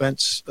the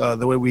offense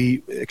the way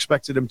we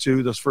expected him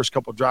to those first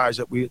couple of drives.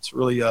 It's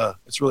really a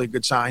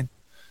good sign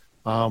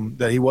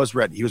that he was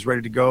ready. He was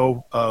ready to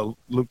go.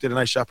 Luke did a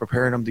nice job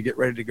preparing him to get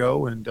ready to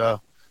go, and yeah,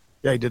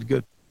 he did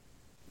good.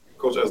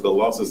 Coach, as the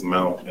losses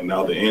mount and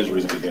now the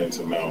injuries begin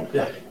to mount,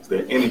 is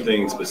there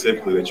anything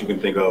specifically that you can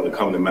think of that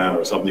come to mind,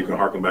 or something you can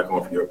harken back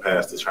on from your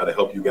past to try to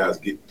help you guys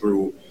get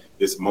through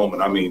this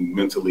moment? I mean,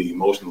 mentally,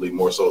 emotionally,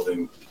 more so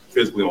than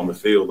physically on the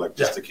field, like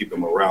just to keep the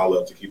morale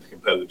up, to keep the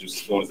competitive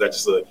juices flowing. Is that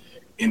just an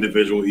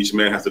individual, each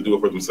man has to do it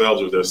for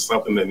themselves, or is there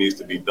something that needs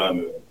to be done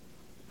to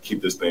keep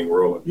this thing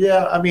rolling?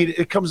 Yeah, I mean,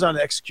 it comes down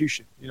to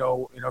execution. You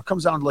know, it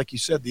comes down to, like you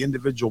said, the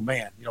individual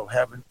man. You know,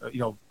 having,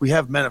 we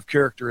have men of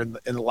character in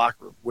the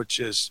locker room,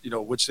 which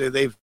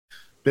they've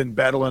been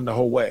battling the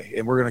whole way,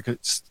 and we're going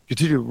to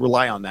continue to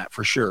rely on that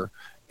for sure.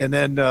 And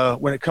then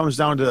when it comes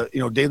down to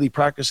daily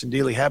practice and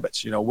daily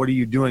habits, what are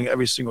you doing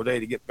every single day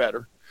to get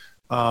better?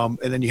 And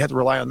then you have to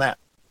rely on that,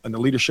 on the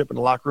leadership in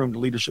the locker room, the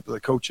leadership of the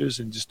coaches,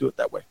 and just do it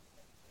that way.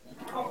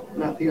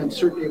 Not the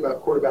uncertainty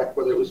about quarterback,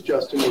 whether it was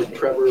Justin or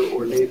Trevor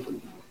or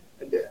Nathan.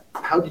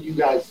 How did you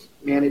guys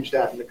manage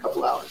that in a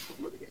couple hours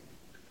before the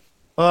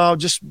game?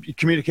 Just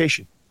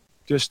communication,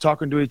 just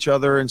talking to each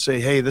other and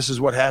say, hey, this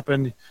is what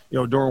happened,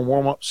 during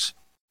warmups,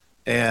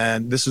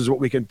 and this is what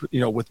we can,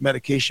 with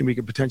medication, we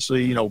could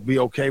potentially, be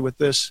okay with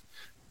this,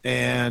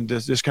 and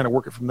just kind of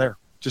work it from there.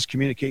 Just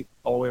communicate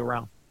all the way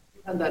around.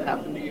 How did that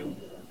happen to you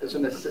as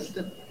an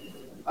assistant?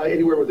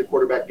 Anywhere where the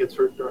quarterback gets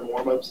hurt during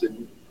warmups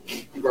and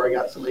you've already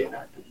got somebody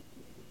inactive?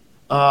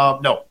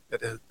 No,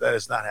 that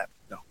has not happened.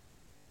 No.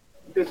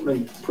 It's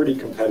been pretty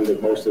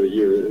competitive most of the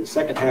year. The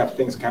second half,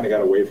 things kind of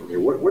got away from you.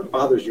 What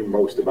bothers you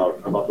most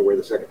about the way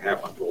the second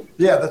half unfolded?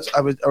 Yeah,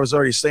 I was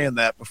already saying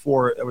that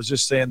before. I was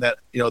just saying that,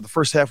 the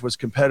first half was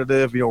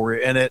competitive. We're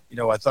in it.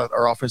 I thought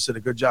our offense did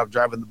a good job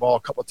driving the ball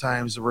a couple of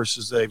times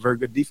versus a very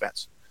good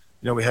defense.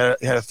 We had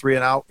a 3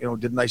 and out,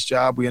 did a nice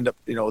job. We end up,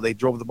 they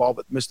drove the ball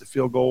but missed the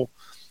field goal.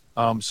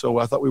 So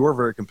I thought we were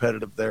very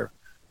competitive there.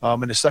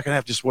 And the second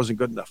half just wasn't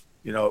good enough.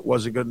 It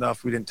wasn't good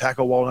enough. We didn't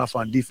tackle well enough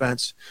on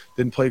defense,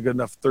 didn't play good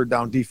enough third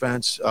down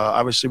defense.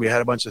 Obviously, we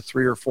had a bunch of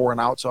 3 or 4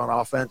 and outs on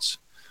offense.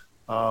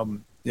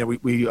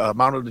 We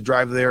mounted the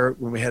drive there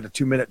when we had a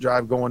 2-minute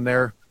drive going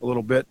there a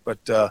little bit.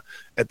 But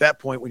at that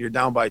point, when you're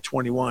down by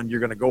 21, you're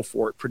going to go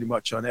for it pretty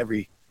much on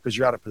every – because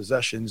you're out of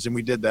possessions. And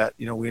we did that.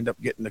 We ended up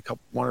getting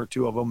one or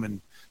two of them and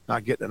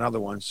not getting another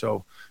one.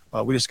 So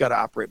we just got to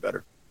operate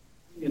better.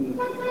 And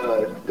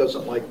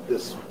doesn't like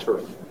this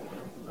turf.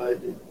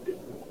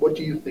 What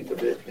do you think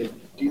of it? And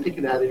do you think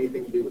it had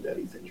anything to do with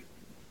Eddie's injury?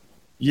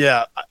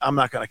 Yeah, I'm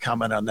not going to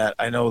comment on that.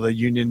 I know the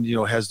union,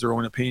 has their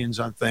own opinions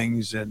on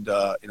things. And,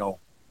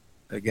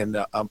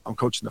 again, I'm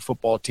coaching the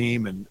football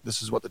team, and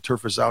this is what the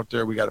turf is out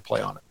there. We got to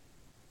play on it.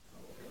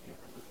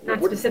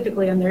 Not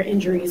specifically on their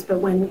injuries, but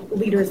when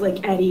leaders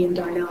like Eddie and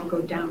Darnell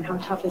go down, how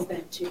tough is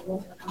that to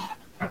overcome?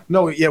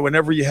 No, yeah,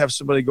 whenever you have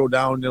somebody go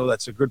down,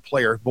 that's a good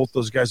player. Both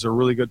those guys are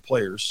really good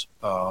players.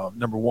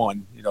 Number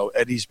one,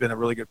 Eddie's been a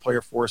really good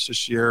player for us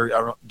this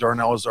year.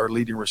 Darnell is our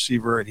leading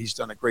receiver, and he's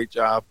done a great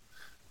job.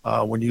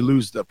 When you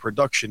lose the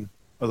production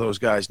of those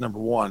guys, number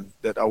one,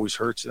 that always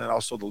hurts, and then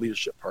also the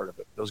leadership part of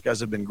it. Those guys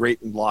have been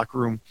great in the locker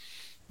room.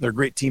 They're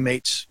great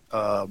teammates.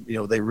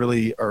 They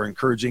really are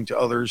encouraging to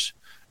others,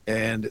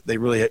 and they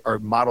really are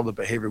model the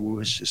behavior we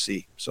wish to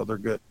see. So they're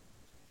good.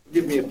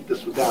 Forgive me if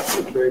this was asked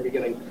at the very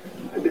beginning.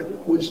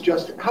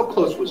 How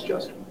close was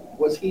Justin?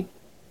 Was he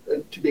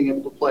to being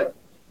able to play?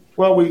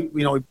 Well,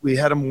 we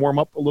had him warm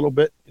up a little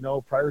bit,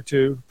 prior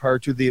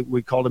to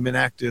we called him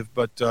inactive,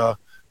 but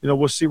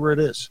we'll see where it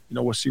is.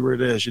 We'll see where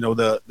it is.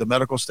 The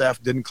medical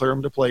staff didn't clear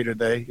him to play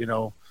today.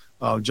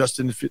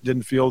 Justin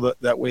didn't feel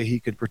that way he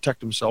could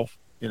protect himself,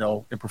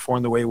 and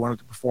perform the way he wanted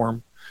to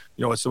perform.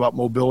 It's about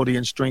mobility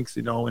and strength,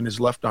 in his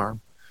left arm,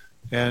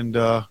 and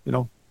and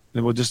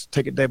we'll just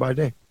take it day by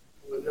day.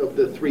 Of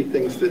the 3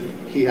 things that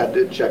he had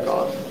to check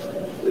off,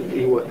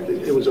 it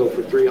was 0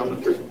 for 3 on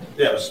the 3.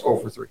 Yeah, it was 0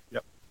 for 3.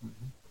 Yep.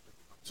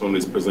 So when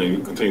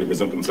continue to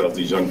present themselves,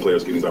 these young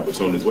players getting these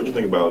opportunities, what do you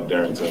think about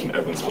Darrington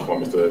Evans'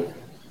 performance today?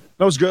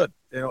 That was good.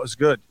 It was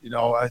good.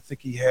 I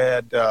think he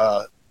had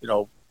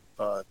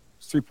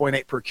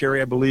 3.8 per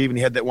carry, I believe, and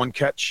he had that one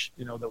catch,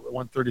 the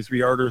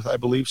 133-yarder, I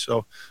believe.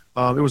 So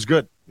it was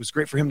good. It was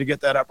great for him to get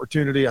that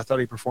opportunity. I thought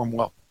he performed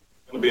well.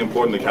 It's going to be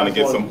important to kind of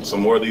get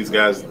some more of these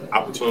guys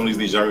opportunities,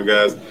 these younger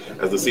guys,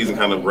 as the season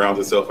kind of rounds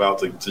itself out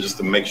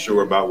to make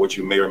sure about what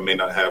you may or may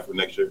not have for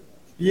next year.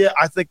 Yeah,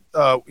 I think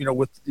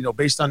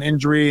based on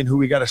injury and who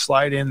we got to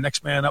slide in,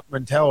 next man up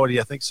mentality,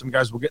 I think some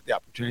guys will get the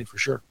opportunity for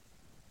sure.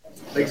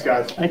 Thanks,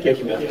 guys. Thank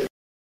you.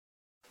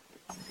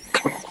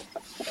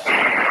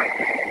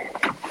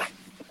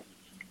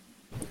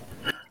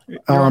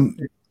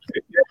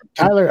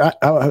 Tyler,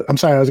 I'm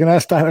sorry. I was going to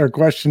ask Tyler a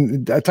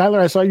question. Tyler,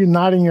 I saw you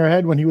nodding your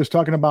head when he was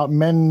talking about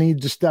men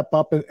need to step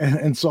up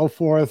and so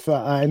forth.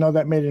 I know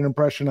that made an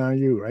impression on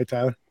you, right,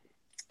 Tyler?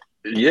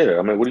 Yeah,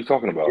 I mean, what are you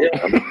talking about?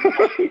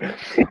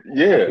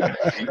 Yeah.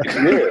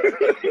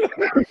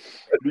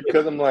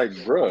 Because I'm like,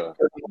 bruh.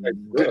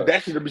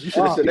 You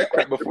should have said that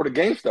crap before the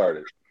game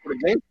started.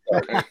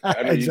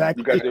 I know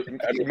exactly.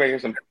 You may hear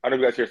some. I know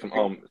you guys hear some.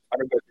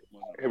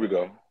 Here we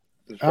go.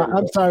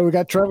 I'm sorry. We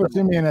got Trevor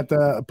Siemian at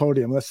the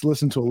podium. Let's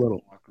listen to a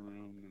little.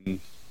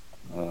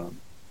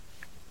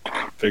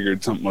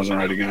 Figured something wasn't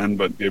right again,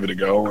 but gave it a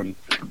go, and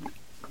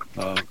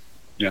that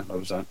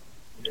was that.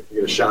 You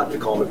get a shot to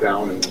calm it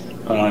down.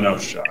 No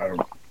shot. I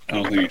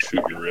don't think you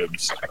shoot your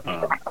ribs.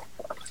 But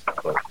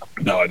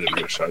no, I didn't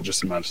get a shot.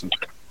 Just a medicine.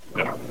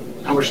 Yeah.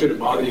 How much did it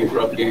bother you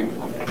throughout the game?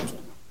 A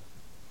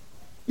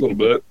little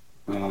bit.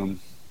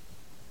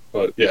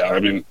 But yeah, I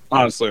mean,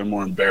 honestly, I'm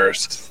more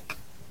embarrassed.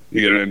 You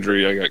get an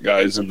injury. I got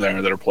guys in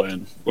there that are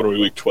playing, what are we,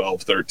 week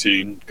 12,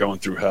 13, going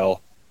through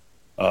hell.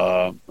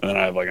 And then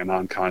I have like a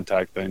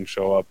non-contact thing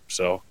show up.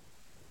 So,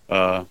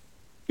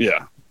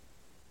 yeah,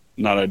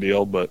 not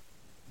ideal, but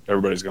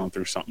everybody's going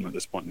through something at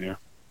this point in the year.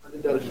 How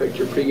did that affect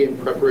your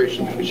pregame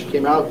preparation? Because you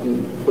came out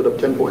and put up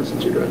 10 points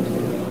since you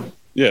drafted.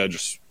 Yeah,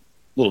 just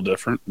a little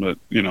different. But,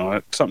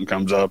 something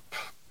comes up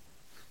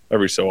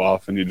every so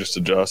often. You just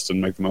adjust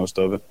and make the most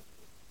of it.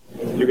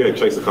 You guys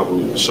chased a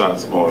couple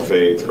shots on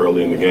fades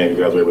early in the game.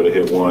 You guys were able to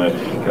hit one,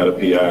 got a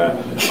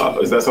PI.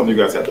 Is that something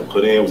you guys had to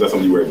put in? Was that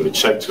something you were able to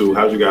check to?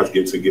 How did you guys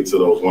get to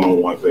those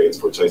one-on-one fades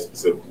for Chase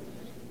specifically?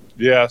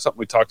 Yeah, something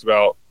we talked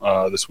about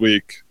this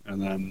week.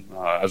 And then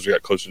as we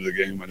got closer to the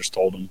game, I just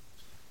told him,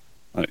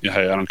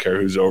 hey, I don't care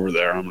who's over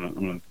there. I'm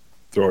gonna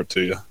throw it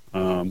to you.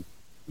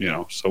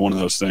 So one of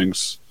those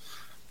things.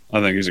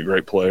 I think he's a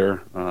great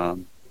player.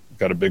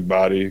 Got a big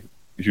body,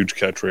 huge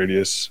catch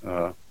radius.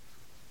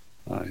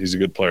 He's a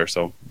good player,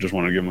 so just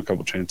want to give him a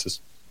couple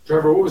chances.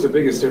 Trevor, what was the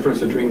biggest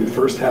difference between the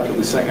first half and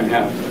the second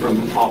half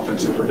from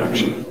offensive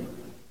production?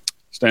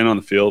 Staying on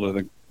the field. I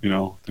think we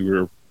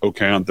were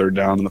okay on third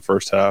down in the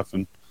first half,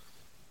 and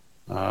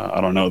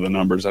I don't know the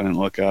numbers. I didn't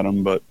look at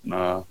them, but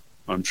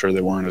I'm sure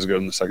they weren't as good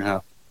in the second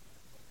half.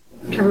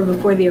 Trevor,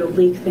 before the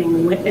oblique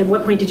thing, at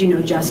what point did you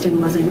know Justin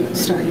wasn't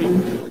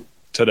starting?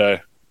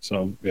 Today.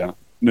 So, yeah,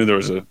 knew there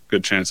was a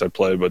good chance I'd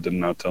play, but didn't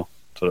know till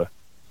today.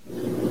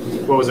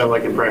 What was that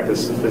like in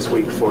practice this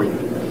week for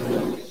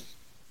you?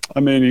 I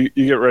mean,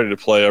 you get ready to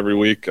play every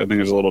week. I think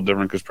it's a little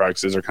different because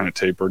practices are kind of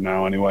tapered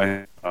now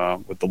anyway,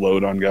 with the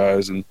load on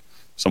guys and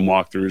some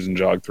walkthroughs and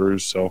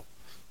jog-throughs. So,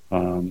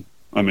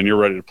 you're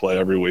ready to play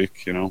every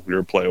week. You're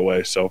a play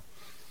away. So,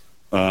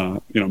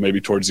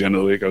 maybe towards the end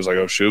of the week, I was like,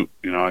 oh, shoot,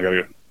 I got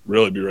to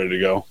really be ready to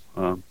go.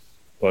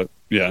 But,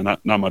 yeah,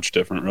 not much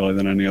different really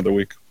than any other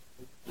week.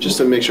 Just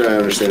to make sure I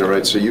understand it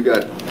right, so you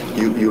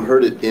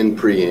heard it in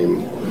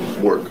pregame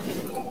work,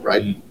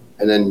 right? Mm-hmm.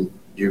 And then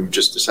you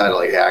just decided,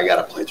 like, hey, I got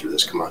to play through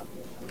this. Come on.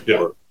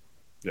 Yeah.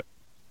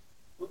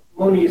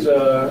 Mooney's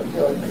a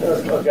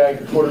guy,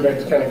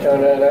 quarterback's kind of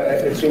counted on,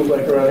 it seems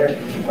like, around here.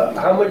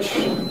 How much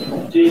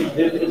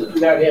did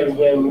not having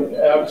him,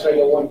 obviously I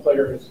know one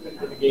player in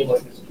a game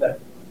like this, not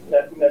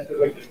like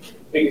the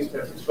biggest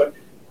difference, but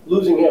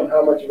losing him,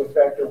 how much of a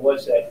factor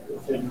was that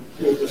within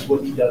just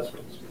what he does for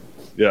us?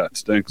 Yeah, it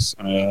stinks.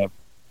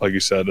 Like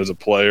you said, as a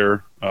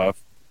player,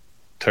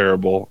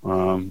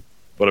 terrible.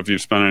 But if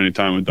you've spent any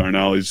time with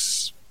Darnell,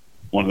 he's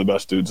one of the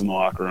best dudes in the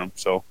locker room.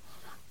 So,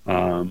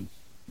 that's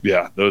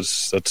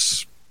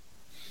the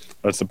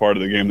part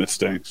of the game that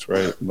stinks,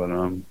 right?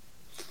 But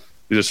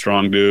he's a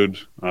strong dude.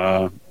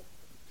 But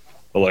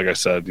like I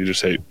said, you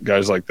just hate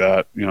guys like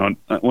that.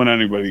 When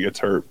anybody gets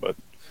hurt, but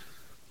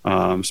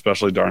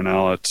especially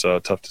Darnell, it's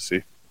tough to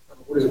see.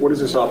 What does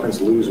this offense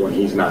lose when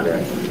he's not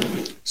in?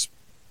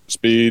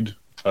 Speed,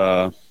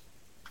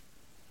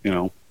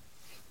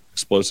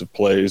 explosive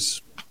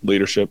plays,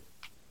 leadership.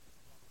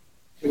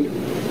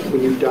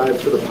 When you dive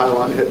for the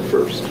pylon head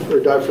first, or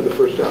dive for the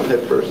first down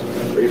head first,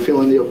 are you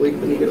feeling the oblique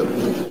when you get up?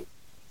 A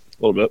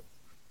little bit.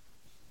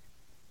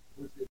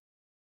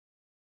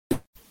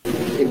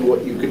 In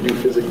what you could do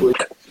physically?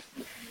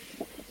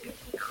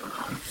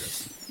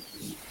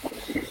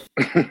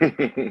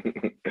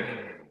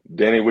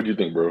 Danny, what do you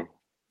think, bro?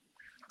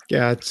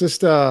 Yeah, it's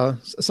just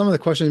some of the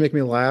questions make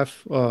me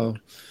laugh.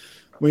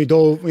 when you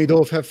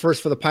dove head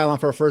first for the pylon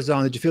for a first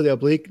down, did you feel the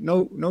oblique?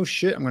 No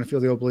shit. I'm going to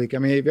feel the oblique. I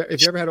mean,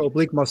 if you ever had an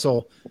oblique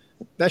muscle,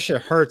 that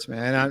shit hurts,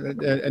 man.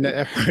 And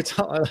it hurts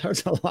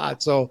a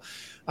lot. So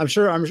I'm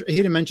sure he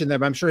didn't mention that,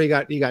 but I'm sure he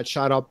got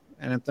shot up,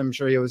 and I'm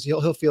sure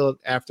he'll feel it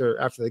after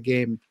the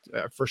game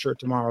for sure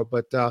tomorrow.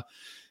 But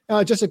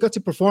just a good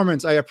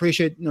performance. I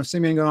appreciate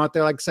Siemian going out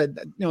there. Like I said,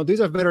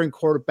 these are veteran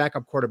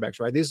backup quarterbacks,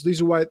 right?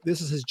 These are why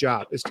this is his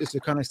job. It's just to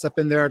kind of step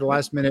in there at the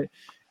last minute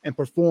and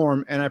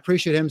perform. And I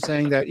appreciate him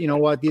saying that,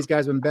 these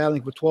guys have been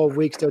battling for 12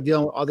 weeks. They're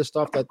dealing with other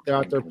stuff that they're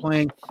out there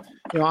playing.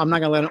 I'm not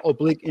going to let an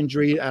oblique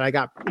injury and I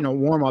got,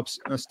 warm-ups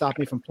stop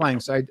me from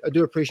playing. So I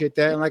do appreciate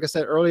that. And like I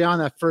said, early on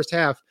that first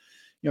half,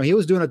 he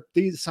was doing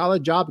a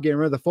solid job of getting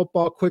rid of the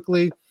football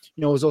quickly.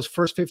 It was those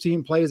first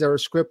 15 plays that were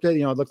scripted.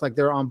 It looked like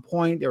they were on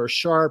point. They were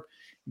sharp.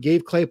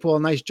 Gave Claypool a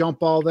nice jump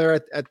ball there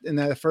in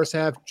the first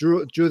half,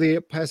 drew the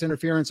pass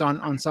interference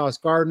on Sauce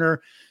Gardner.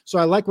 So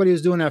I like what he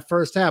was doing that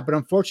first half. But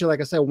unfortunately,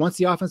 like I said, once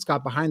the offense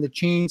got behind the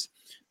chains,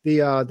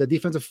 the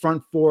defensive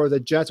front for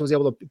the Jets was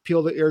able to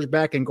peel the ears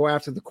back and go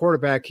after the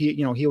quarterback. He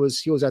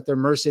was at their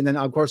mercy. And then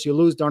of course you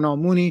lose Darnell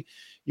Mooney,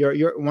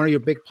 you're one of your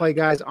big play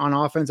guys on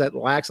offense that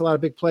lacks a lot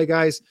of big play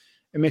guys.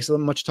 It makes it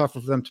much tougher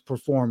for them to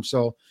perform.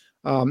 So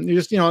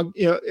he's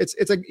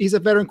a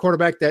veteran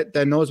quarterback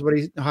that knows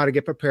how to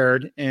get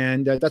prepared,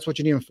 and that's what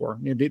you need him for.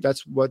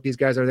 That's what these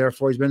guys are there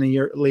for. He's been in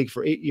the league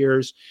for 8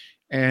 years,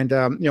 and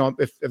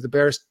if the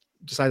Bears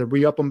decide to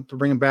re-up him to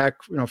bring him back,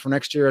 for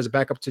next year as a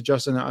backup to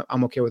Justin,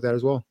 I'm okay with that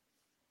as well.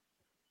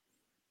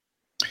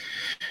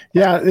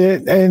 Yeah,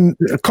 and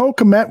Cole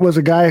Kmet was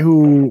a guy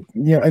who,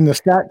 in the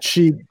stat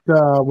sheet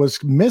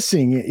was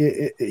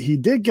missing. He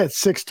did get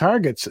 6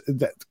 targets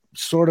that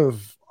sort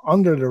of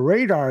under the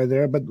radar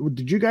there, but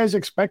did you guys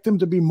expect him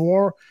to be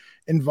more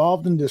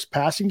involved in this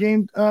passing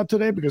game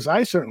today? Because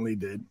I certainly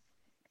did.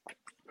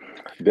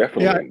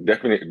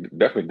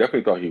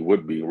 Definitely thought he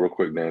would be. Real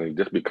quick, Danny,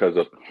 just because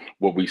of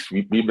what we've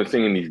been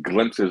seeing these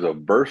glimpses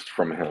of burst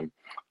from him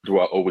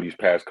throughout over these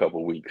past couple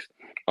of weeks,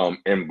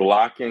 in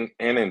blocking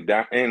and in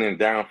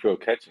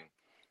downfield catching,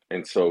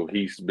 and so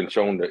he's been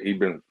shown that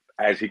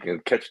he can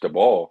catch the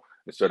ball,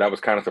 and so that was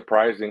kind of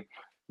surprising.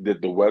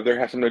 Did the weather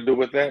have something to do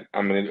with that?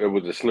 I mean, it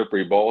was a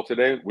slippery ball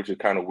today, which is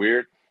kind of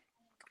weird.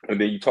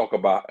 And then you talk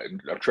about,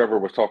 Trevor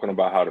was talking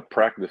about how the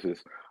practices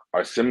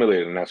are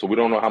simulating that. So we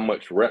don't know how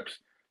much reps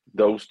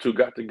those two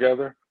got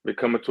together to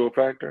come into a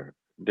factor.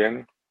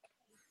 Danny?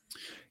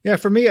 Yeah,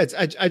 for me, I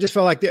just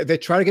felt like they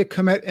try to get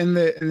Kmet in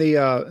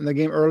the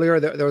game earlier.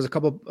 There was a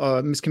couple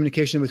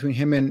miscommunication between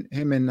him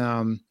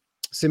and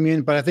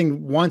Siemian, but I think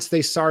once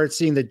they started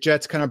seeing the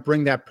Jets kind of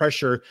bring that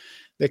pressure,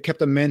 they kept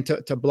them in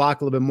to block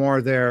a little bit more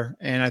there,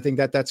 and I think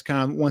that's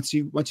kind of once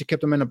you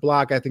kept them in a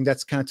block, I think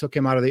that's kind of took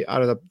him out of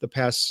the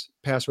pass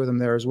rhythm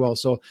there as well.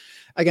 So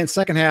again,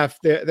 second half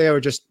they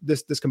were just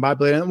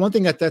discombobulated. And one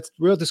thing that's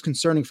real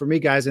disconcerting for me,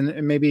 guys,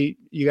 and maybe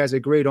you guys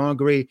agree, don't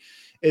agree,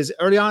 is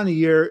early on in the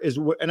year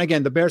and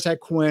again the Bears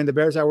had Quinn, the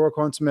Bears had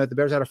Roquan Smith, the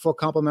Bears had a full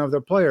complement of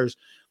their players.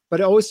 But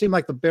it always seemed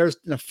like the Bears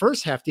in the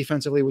first half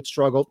defensively would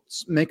struggle,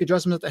 make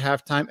adjustments at the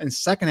halftime, and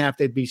second half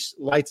they'd be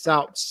lights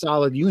out,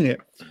 solid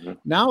unit. Mm-hmm.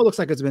 Now it looks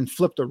like it's been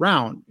flipped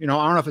around. I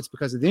don't know if it's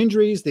because of the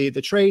injuries, the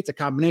traits, a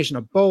combination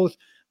of both.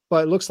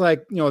 But it looks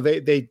like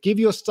they give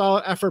you a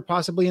solid effort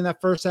possibly in that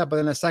first half, but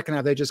in the second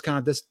half they just kind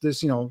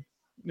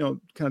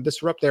of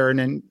disrupt there and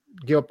then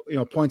give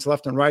up points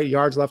left and right,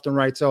 yards left and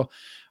right. So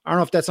I don't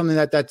know if that's something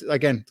that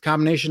again,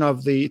 combination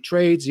of the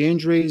trades, the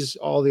injuries,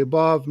 all the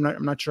above.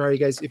 I'm not sure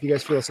if you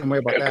guys feel the same way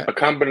about that. A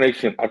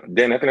combination,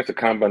 Dan. I think it's a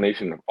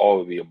combination of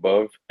all of the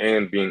above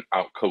and being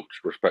outcoached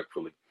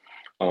respectfully.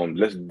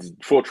 Let's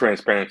full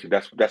transparency.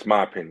 That's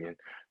my opinion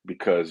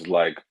because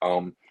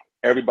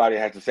everybody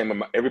has the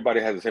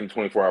same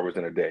 24 hours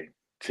in a day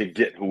to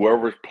get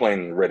whoever's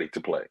playing ready to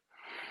play,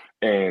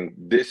 and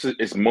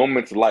it's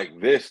moments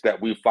like this that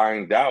we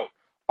find out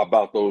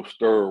about those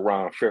 3rd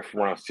round, 5th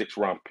round, 6th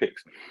round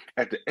picks.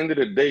 At the end of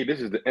the day, this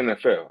is the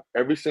NFL.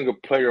 Every single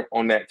player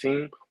on that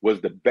team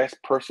was the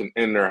best person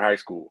in their high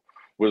school,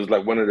 was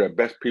one of the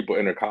best people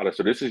in their college.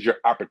 So this is your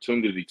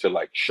opportunity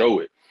to show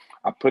it.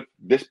 I put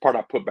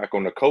back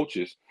on the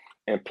coaches,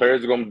 and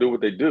players are going to do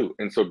what they do.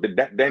 And so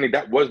Danny,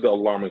 that was the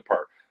alarming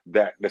part,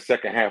 that the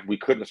second half we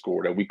couldn't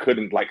score, that we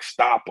couldn't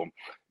stop them,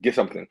 get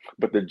something.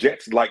 But the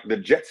Jets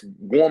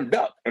warmed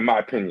up, in my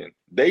opinion.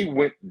 They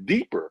went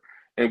deeper.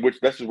 And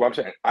this is what I'm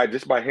saying.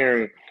 Just by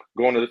going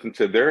to listen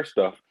to their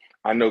stuff,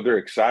 I know they're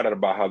excited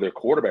about how their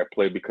quarterback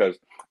played because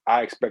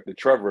I expected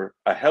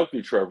a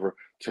healthy Trevor,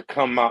 to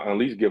come out and at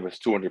least give us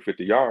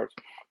 250 yards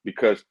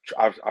because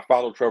I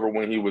followed Trevor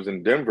when he was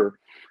in Denver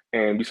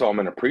and we saw him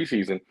in the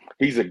preseason.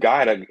 He's a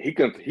guy that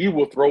he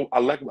will throw. I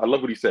love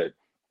what he said.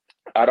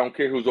 I don't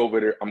care who's over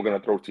there. I'm going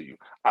to throw to you.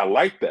 I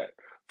like that.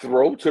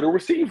 Throw to the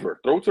receiver.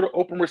 Throw to the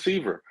open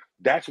receiver.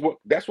 That's what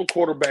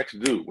quarterbacks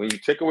do. When you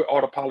take away all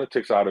the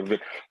politics out of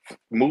it,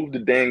 move the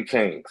dang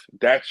chains.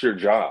 That's your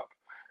job.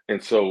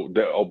 And so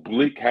the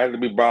oblique had to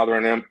be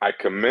bothering him. I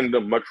commend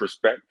him, much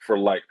respect for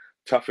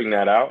toughing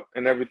that out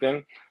and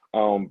everything.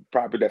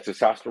 Probably that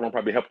testosterone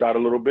probably helped out a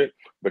little bit.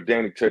 But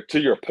Danny, to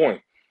your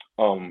point,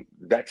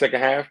 that second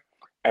half,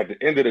 at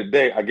the end of the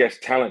day, I guess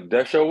talent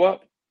does show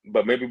up,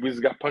 but maybe we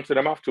just got punched in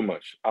the mouth too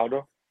much.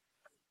 Aldo?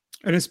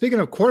 And then speaking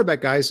of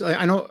quarterback guys,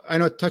 I know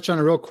touch on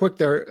it real quick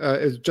there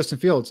is Justin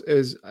Fields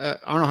is I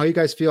don't know how you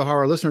guys feel, how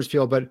our listeners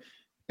feel, but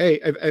hey,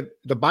 if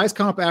the buys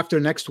come up after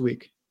next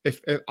week,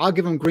 if I'll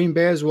give him Green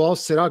Bay as well,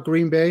 sit out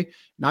Green Bay.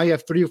 Now you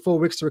have 3 or 4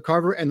 weeks to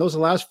recover. And those are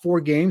the last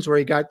 4 games where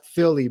you got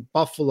Philly,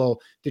 Buffalo,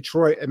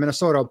 Detroit, and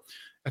Minnesota.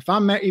 If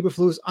I'm Matt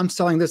Eberflus, I'm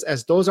selling this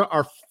as those are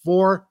our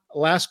 4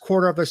 last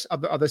quarter of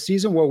the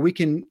season where we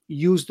can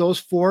use those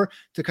 4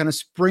 to kind of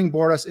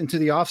springboard us into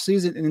the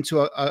offseason and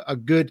into a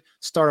good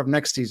start of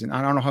next season.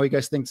 I don't know how you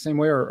guys think the same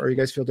way or you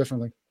guys feel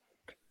differently.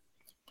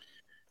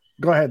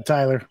 Go ahead,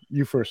 Tyler.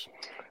 You first.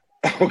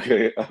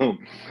 Okay.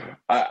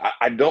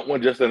 I don't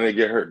want Justin to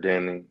get hurt,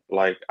 Danny.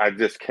 Like, I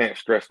just can't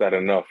stress that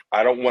enough.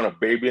 I don't want to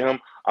baby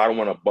him. I don't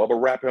want to bubble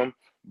wrap him.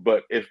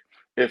 But if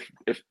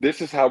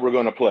this is how we're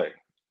going to play,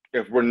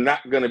 if we're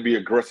not going to be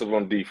aggressive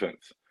on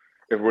defense,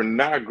 if we're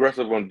not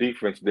aggressive on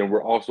defense, then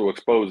we're also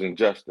exposing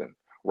Justin,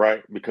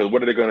 right? Because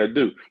what are they going to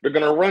do? They're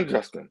going to run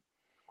Justin.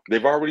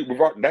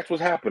 That's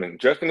what's happening.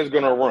 Justin is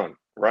going to run,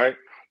 right?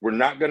 We're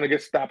not going to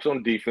get stops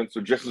on defense,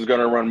 so Justin's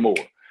going to run more.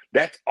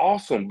 That's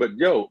awesome. But,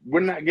 we're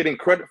not getting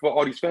credit for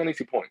all these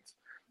fantasy points.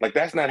 Like,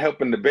 that's not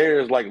helping the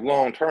Bears, like,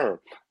 long term.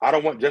 I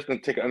don't want Justin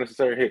to take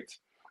unnecessary hits.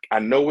 I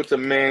know it's a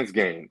man's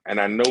game, and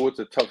I know it's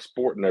a tough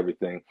sport and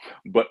everything,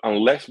 but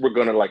unless we're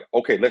going to,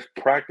 okay, let's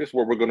practice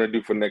what we're going to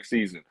do for next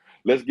season.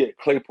 Let's get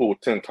Claypool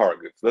 10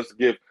 targets. Let's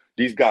give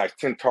these guys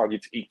 10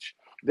 targets each.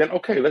 Then,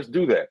 okay, let's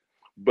do that.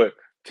 But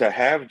to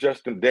have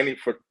Justin, Danny,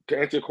 to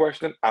answer your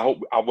question, I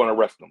want to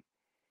rest him.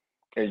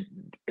 And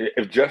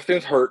if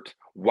Justin's hurt,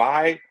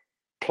 why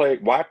play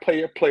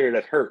a player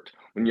that's hurt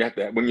when you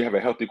have a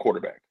healthy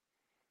quarterback?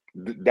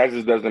 That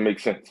just doesn't make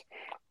sense.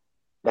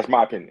 That's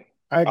my opinion.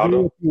 I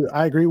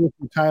agree with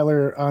you,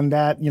 Tyler, on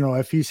that.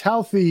 If he's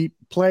healthy,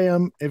 play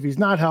him. If he's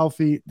not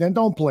healthy, then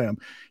don't play him.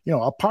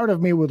 A part of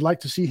me would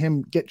like to see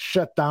him get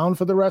shut down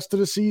for the rest of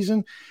the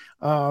season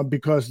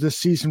because this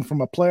season,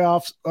 from a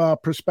playoffs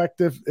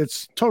perspective,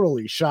 it's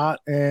totally shot.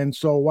 And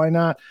so why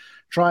not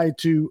try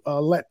to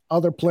let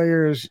other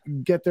players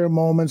get their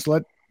moments,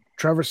 let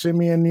Trevor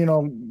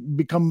Siemian,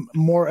 become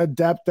more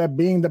adept at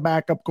being the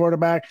backup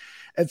quarterback,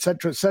 et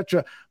cetera, et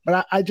cetera.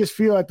 But I just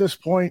feel at this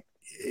point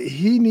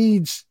he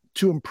needs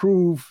to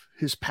improve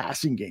his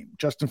passing game.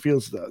 Justin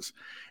Fields does.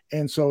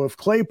 And so if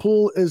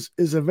Claypool is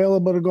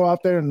available to go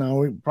out there,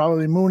 no,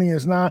 probably Mooney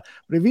is not.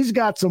 But if he's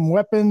got some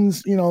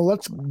weapons,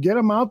 let's get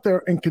him out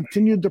there and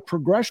continue the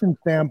progression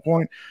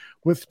standpoint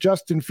with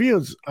Justin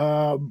Fields.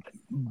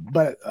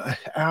 But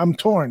I'm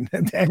torn.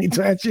 Danny,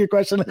 to answer your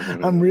question,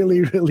 I'm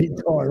really, really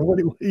torn. What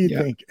do you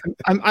think?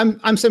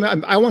 I'm saying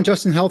I want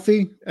Justin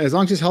healthy. As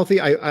long as he's healthy,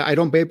 I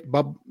don't baby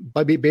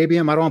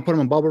him. I don't want to put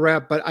him in bubble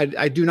wrap, but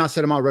I do not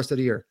set him out the rest of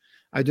the year.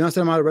 I do not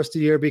set him out the rest of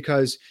the year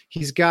because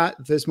he's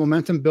got this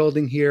momentum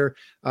building here.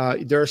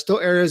 There are still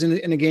areas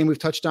in the game we've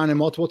touched on it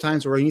multiple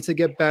times where he needs to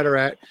get better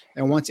at.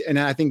 And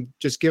I think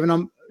just giving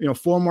him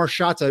 4 more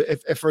shots.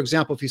 If for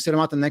example, if you sit him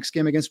out the next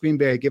game against Green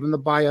Bay, give him the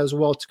bye as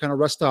well to kind of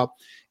rest up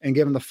and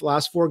give him the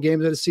last 4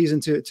 games of the season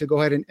to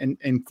go ahead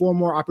and 4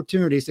 more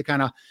opportunities to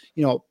kind of,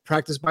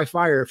 practice by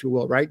fire, if you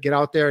will, right? Get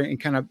out there and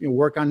kind of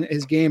work on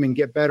his game and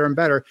get better and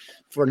better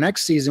for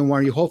next season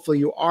where hopefully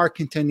you are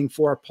contending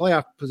for a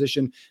playoff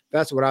position.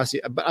 That's what I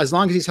see. But as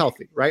long as he's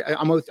healthy, right?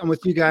 I'm with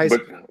you guys.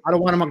 But I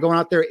don't want him going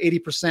out there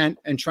 80%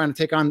 and trying to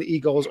take on the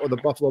Eagles or the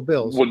Buffalo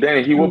Bills. Well,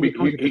 Danny, he will be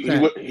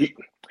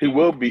he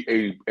will be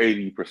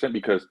 80%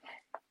 because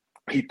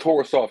he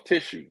tore soft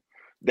tissue.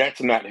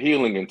 That's not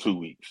healing in 2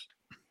 weeks.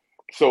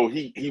 So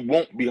he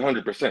won't be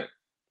 100%.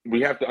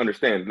 We have to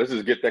understand. Let's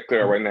just get that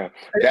clear right now.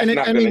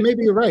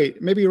 Maybe you're right.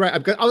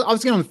 I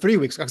was giving him 3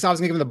 weeks because I was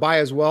going to give him the bye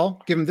as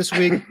well. Give him this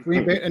week,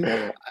 Green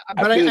Bay,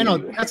 but I know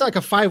that's like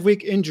a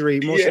 5-week injury,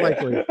 most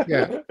likely.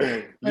 Yeah.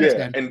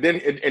 Yeah. And then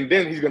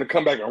he's going to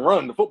come back and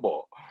run the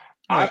football.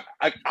 Right.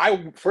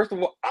 I first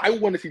of all, I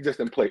want to see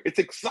Justin play. It's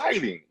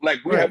exciting. Like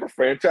we have a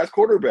franchise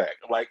quarterback.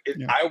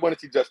 I want to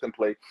see Justin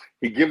play.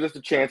 He gives us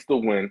a chance to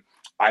win.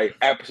 I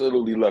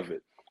absolutely love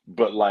it.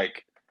 But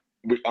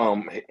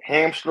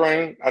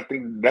hamstring, I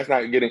think that's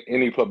not getting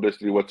any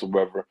publicity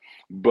whatsoever.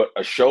 But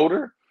a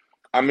shoulder,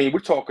 we're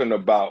talking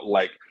about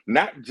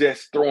not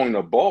just throwing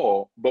the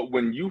ball, but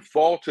when you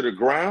fall to the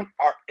ground,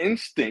 our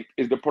instinct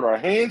is to put our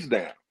hands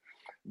down.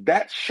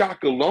 That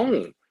shock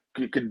alone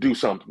could do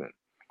something.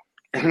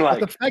 And but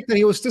the fact that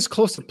he was this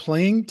close to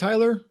playing,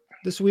 Tyler,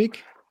 this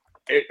week,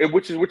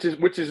 which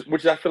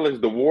I feel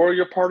is the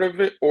warrior part of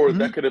it, or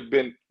that could have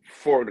been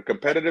for the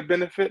competitive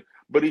benefit,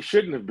 but he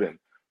shouldn't have been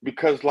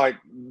because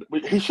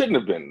he shouldn't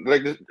have been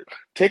just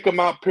take him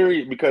out,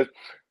 period. Because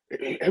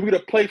he would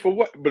have played for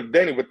what? But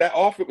Danny, with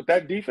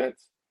that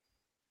defense.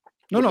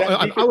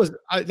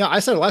 I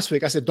said it last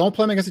week. I said, don't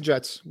play him against the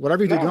Jets.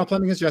 Whatever you do, don't play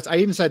him against the Jets. I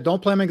even said,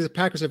 don't play him against the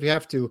Packers if you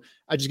have to.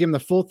 I just give him the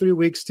full 3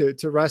 weeks to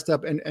rest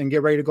up and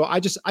get ready to go. I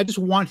just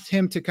want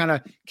him to kind of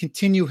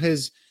continue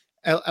his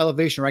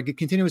elevation, right?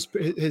 Continue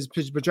his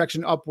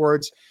projection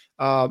upwards.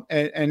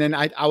 And then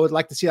I would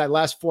like to see that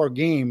last 4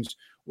 games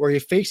where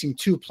you're facing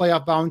 2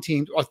 playoff-bound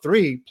teams or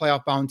 3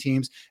 playoff-bound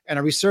teams and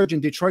a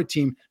resurgent Detroit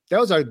team.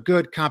 Those are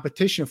good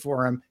competition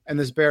for him and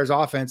this Bears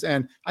offense.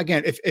 And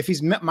again, if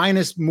he's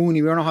minus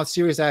Mooney, we don't know how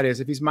serious that is.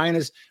 If he's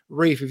minus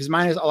Reef, if he's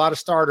minus a lot of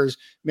starters,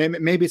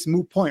 maybe it's a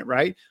moot point,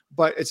 right?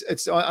 But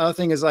it's the other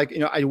thing is like,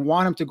 I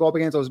want him to go up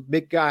against those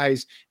big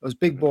guys, those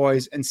big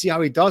boys, and see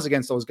how he does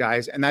against those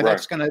guys. And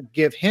that's going to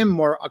give him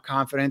more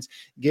confidence,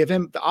 give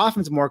him the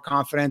offense more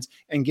confidence,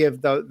 and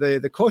give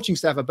the coaching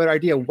staff a better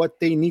idea of what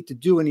they need to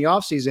do in the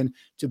offseason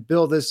to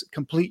build this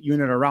complete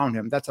unit around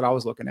him. That's what I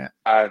was looking at.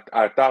 I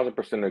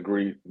 1,000%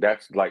 agree.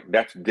 That's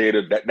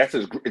data.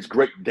 It's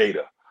great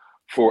data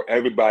for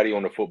everybody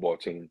on the football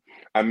team.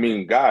 I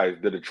mean, guys,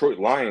 the Detroit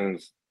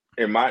Lions,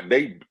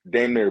 they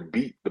damn near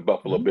beat the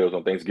Buffalo Bills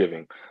on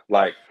Thanksgiving.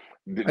 Like,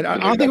 I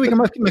don't think we can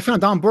make fun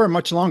of Don Burr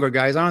much longer,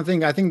 guys. I don't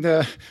think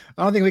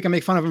we can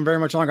make fun of him very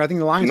much longer. I think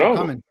the Lions are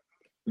coming.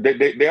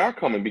 They are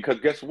coming because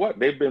guess what?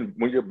 They've been,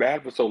 when you're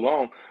bad for so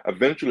long,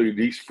 eventually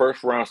these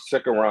first round,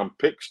 second round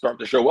picks start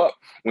to show up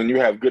when you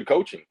have good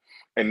coaching.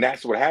 And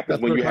that's what happens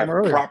when you have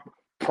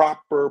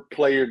proper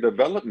player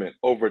development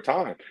over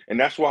time. And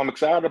that's why I'm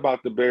excited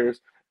about the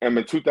Bears. And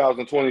in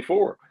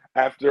 2024,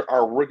 after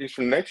our rookies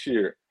from next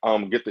year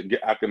get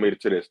acclimated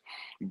to this.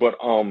 But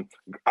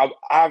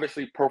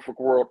obviously, perfect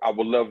world, I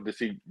would love to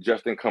see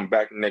Justin come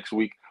back next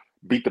week,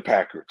 beat the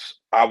Packers.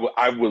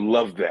 I would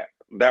love that.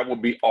 That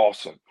would be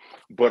awesome.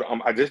 But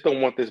I just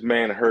don't want this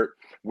man hurt.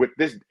 With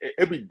this,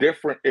 it'd be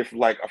different if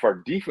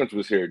our defense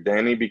was here,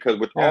 Danny, because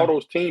with all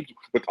those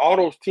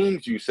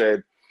teams you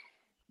said,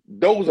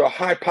 those are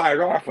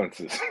high-powered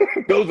offenses.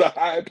 Those are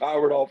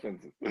high-powered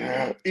offenses.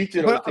 Each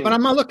of those teams. But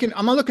I'm not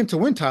looking to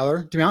win,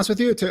 Tyler. To be honest with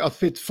you, to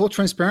full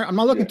transparent, I'm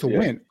not looking to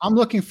win. I'm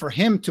looking for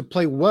him to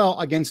play well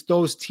against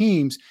those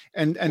teams,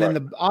 and then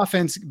the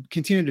offense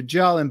continue to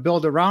gel and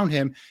build around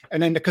him.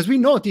 And then because we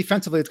know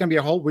defensively, it's going to be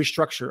a whole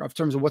restructure in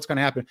terms of what's going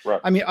to happen.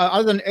 Right. I mean,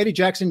 other than Eddie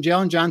Jackson,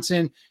 Jalen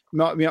Johnson,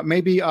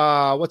 maybe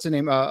what's the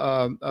name?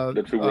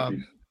 The two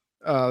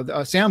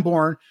rookies.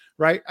 Sanborn.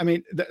 Right. I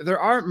mean, there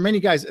are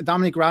many guys,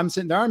 Dominic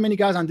Robinson, there are many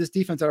guys on this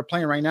defense that are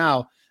playing right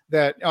now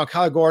that,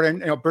 Kyler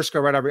Gordon,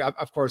 Briscoe, whatever,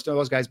 of course,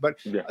 those guys. But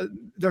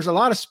there's a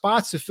lot of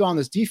spots to fill on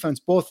this defense,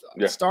 both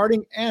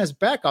starting and as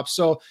backup.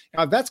 So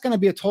that's going to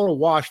be a total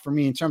wash for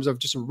me in terms of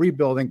just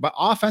rebuilding. But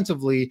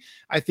offensively,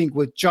 I think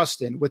with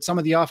Justin, with some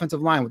of the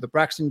offensive line, with the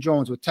Braxton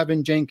Jones, with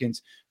Tevin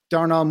Jenkins,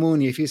 Darnell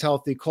Mooney, if he's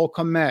healthy, Cole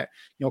Kmet,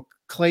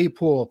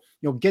 Claypool,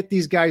 get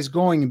these guys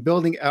going and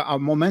building a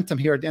momentum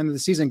here at the end of the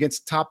season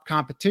against top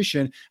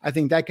competition. I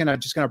think that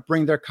just going to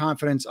bring their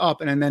confidence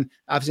up. And then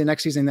obviously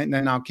next season, then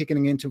now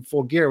kicking into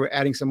full gear, we're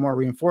adding some more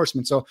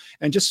reinforcements. So,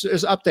 and just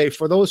as an update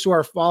for those who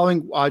are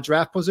following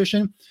draft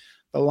position,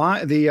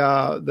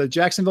 the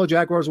Jacksonville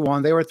Jaguars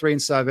won. They were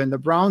 3-7. The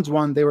Browns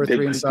won. They were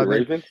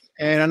 3-7.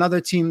 And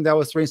another team that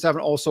was 3-7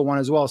 also won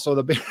as well. So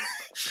the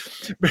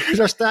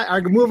Bears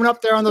are moving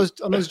up there on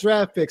those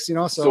draft picks.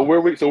 So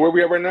where we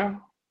at right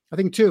now? I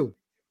think 2.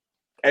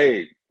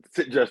 Hey,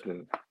 sit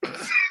Justin.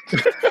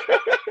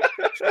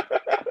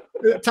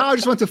 Tyler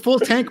just went to full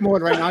tank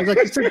mode right now. He's like,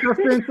 it's a good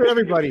thing for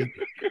everybody.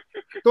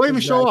 Don't even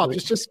show up.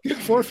 Just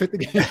forfeit the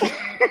game.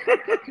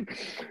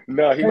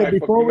 No,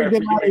 before we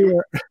get out of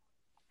here,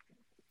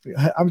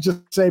 I'm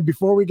just saying,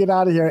 before we get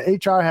out of here,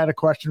 HR had a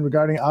question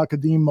regarding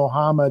Al-Qadim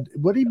Mohammed.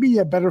 Would he be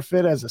a better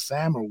fit as a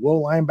Sam or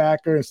Will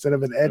linebacker instead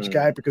of an edge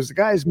guy? Because the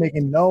guy is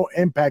making no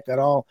impact at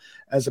all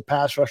as a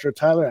pass rusher.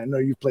 Tyler, I know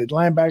you've played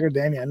linebacker.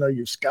 Danny, I know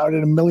you've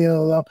scouted a million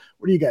of them.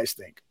 What do you guys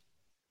think?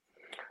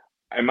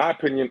 In my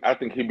opinion, I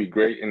think he'd be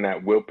great in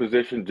that Will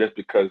position just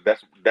because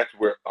that's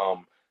where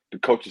the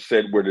coaches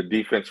said where the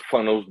defense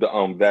funnels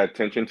that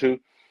attention to.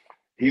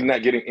 He's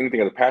not getting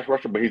anything as a pass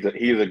rusher, but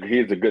he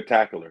is a good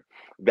tackler.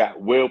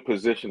 That Will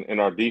position in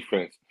our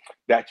defense,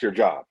 that's your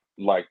job.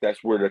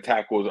 That's where the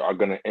tackles are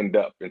going to end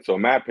up. And so,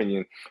 in my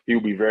opinion, he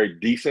will be very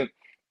decent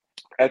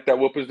at that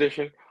Will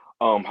position.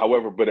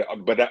 However,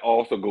 but that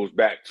also goes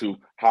back to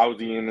how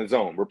is he in the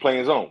zone? We're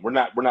playing zone. We're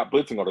not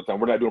blitzing all the time.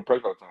 We're not doing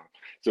pressure all the time.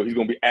 So he's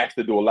going to be asked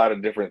to do a lot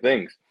of different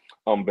things.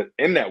 But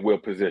in that Will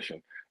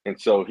position,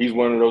 and so he's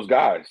one of those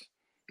guys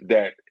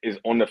that is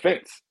on the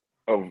fence.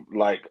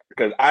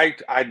 Because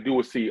I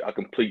do see a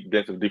complete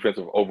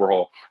defensive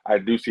overhaul. I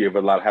do see a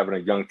lot of having a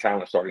young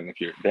talent starting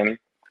this year. Danny?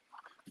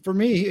 For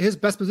me, his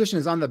best position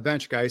is on the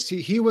bench, guys.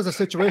 He was a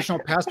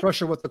situational pass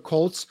rusher with the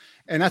Colts,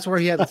 and that's where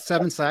he had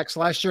 7 sacks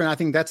last year. And I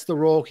think that's the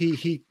role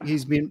he's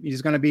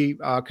going to be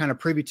kind of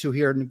privy to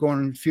here and going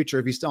in the future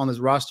if he's still on his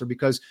roster,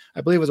 because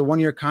I believe it was a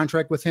 1-year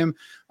contract with him.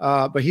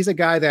 But he's a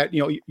guy that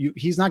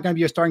he's not going to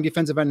be a starting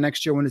defensive end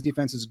next year when his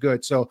defense is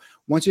good. So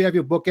once you have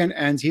your bookend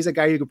ends, he's a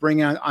guy you could bring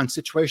in on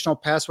situational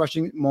pass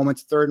rushing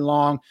moments, 3rd and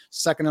long,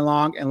 2nd and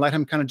long, and let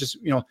him kind of just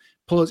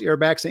pull his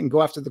earbacks and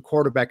go after the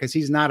quarterback, because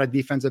he's not a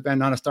defensive end,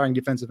 not a starting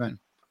defensive end.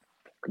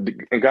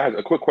 And guys,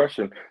 a quick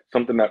question,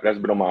 something that's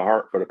been on my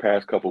heart for the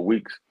past couple of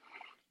weeks.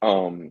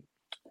 And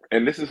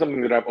this is something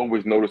that I've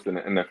always noticed in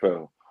the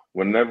NFL.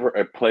 whenever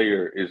a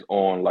player is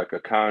on like a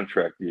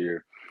contract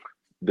year,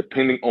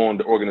 depending on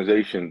the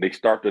organization, they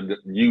start to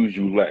use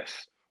you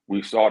less.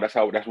 We saw that's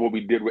what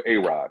we did with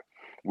A-Rod.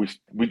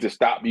 We just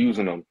stopped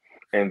using him,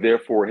 and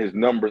therefore his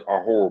numbers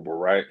are horrible,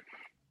 right?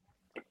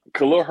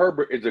 Khalil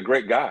Herbert is a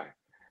great guy,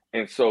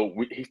 and so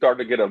he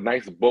started to get a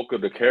nice bulk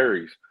of the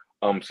carries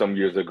some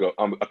years ago,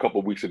 a couple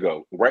of weeks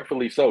ago.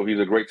 Rightfully so. He's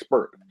a great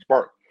spark.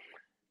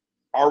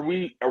 Are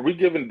we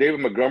giving David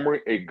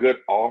Montgomery a good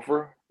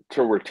offer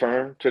to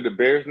return to the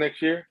Bears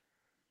next year?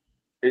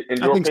 In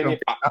your opinion?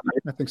 I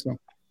think so.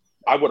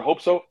 I would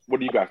hope so. What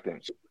do you guys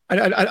think?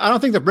 I don't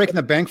think they're breaking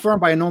the bank for him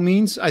by no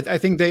means. I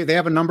think they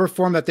have a number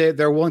for him that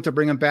they're willing to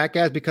bring him back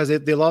as, because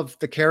they love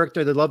the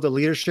character, they love the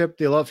leadership,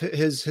 they love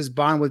his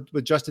bond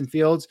with Justin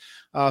Fields.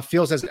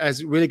 Fields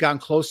has really gotten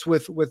close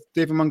with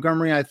David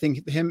Montgomery. I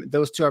think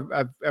those two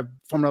have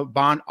formed a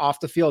bond off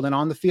the field and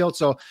on the field.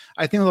 So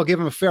I think they'll give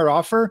him a fair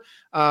offer.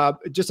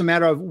 Just a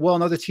matter of, will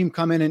another team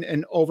come in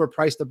and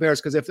overprice the Bears?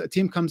 Because if a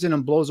team comes in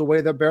and blows away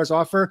the Bears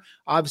offer,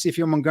 obviously if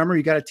you're Montgomery,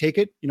 you got to take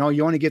it.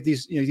 You only get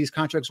these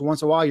contracts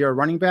once in a while. You're a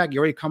running back. You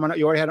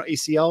already had an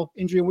ACL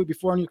injury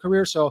before in your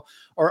career. So,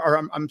 or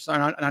I'm sorry,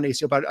 not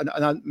ACL, but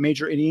a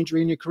major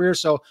injury in your career.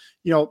 So,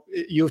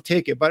 you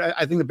take it. But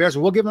I think the Bears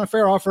will give him a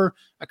fair offer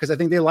because I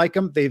think they like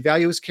him. They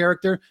value his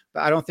character,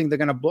 but I don't think they're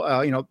going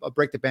to,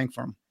 break the bank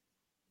for him.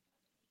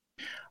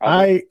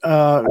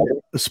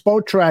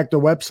 Spotrac, the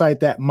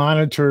website that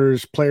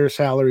monitors player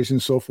salaries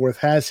and so forth,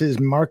 has his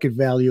market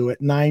value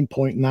at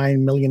 $9.9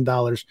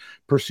 million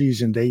per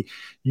season. They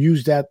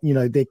use that,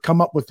 they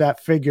come up with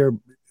that figure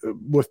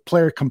with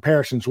player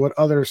comparisons, what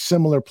other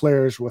similar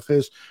players with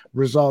his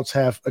results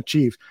have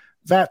achieved.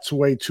 That's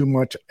way too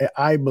much,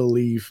 I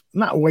believe.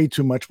 Not way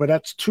too much, but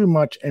that's too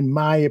much, in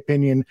my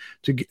opinion,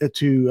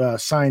 to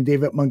sign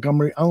David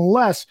Montgomery,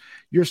 unless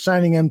you're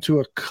signing him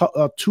to a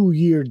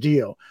 2-year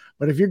deal.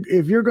 But if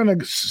you're going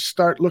to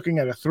start looking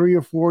at a 3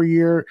 or 4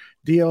 year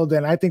deal,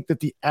 then I think that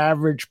the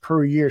average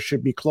per year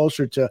should be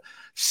closer to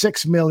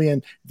 $6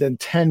 million than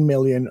 $10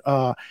 million.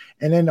 And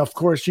then, of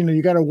course,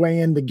 you got to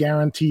weigh in the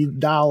guaranteed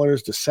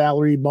dollars, the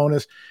salary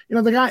bonus.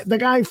 The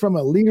guy from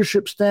a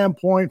leadership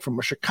standpoint, from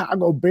a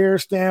Chicago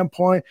Bears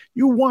standpoint,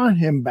 you want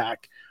him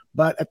back.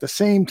 But at the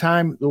same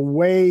time, the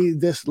way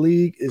this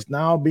league is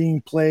now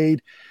being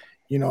played,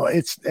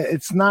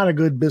 it's not a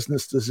good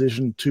business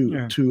decision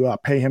to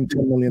pay him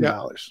 $10 million.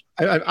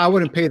 I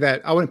wouldn't pay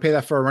that. I wouldn't pay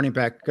that for a running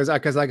back because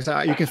like I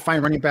said, you can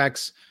find running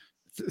backs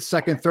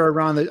second, third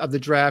round of the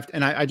draft.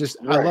 And I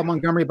love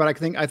Montgomery, but I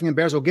think the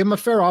Bears will give him a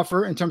fair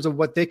offer in terms of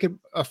what they could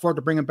afford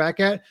to bring him back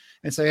at,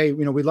 and say, hey,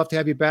 we'd love to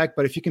have you back,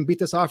 but if you can beat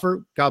this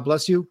offer, God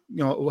bless you.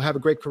 We'll have a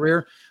great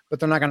career.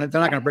 But they're not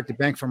gonna break the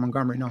bank for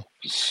Montgomery. No.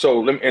 So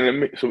let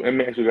me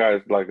ask you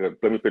guys let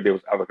me put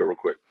David's advocate real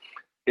quick.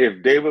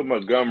 If David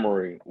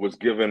Montgomery was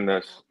giving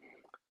us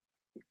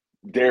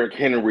Derrick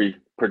Henry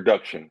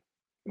production,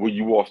 will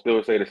you all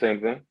still say the same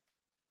thing?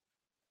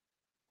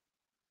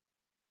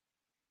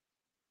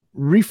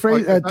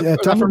 Rephrase.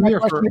 Tell me the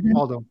question again.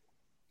 Aldo.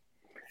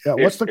 Yeah,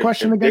 what's the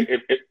question again?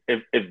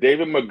 If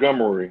David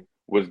Montgomery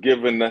was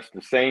giving us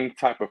the same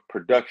type of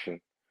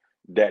production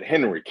that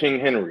King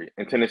Henry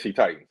and Tennessee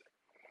Titans,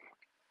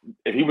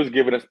 if he was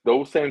giving us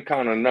those same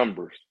kind of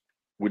numbers,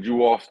 would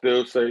you all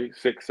still say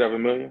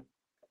 $6-7 million?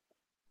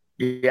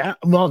 Yeah,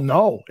 well,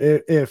 no.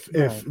 If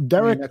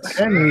Derrick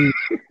Henry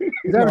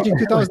is averaging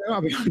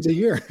 2,000 a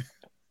year.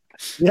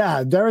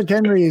 Yeah, Derrick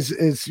Henry is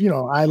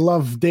I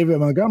love David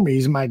Montgomery.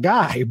 He's my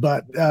guy,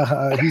 but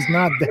he's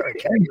not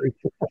Derrick Henry.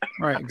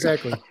 Right,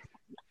 exactly.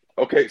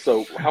 Okay,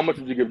 so how much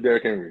would you give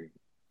Derrick Henry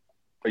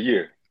a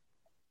year?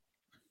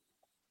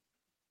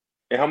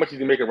 And how much is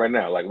he making right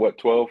now? Like what,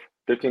 12,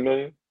 15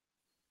 million?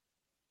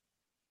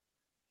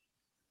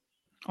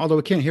 Although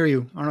we can't hear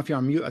you. I don't know if you're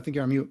on mute. I think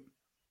you're on mute.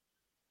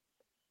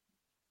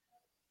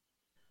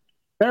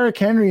 Derrick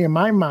Henry, in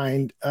my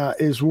mind,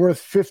 is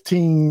worth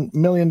 $15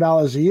 million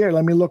a year.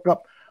 Let me look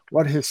up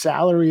what his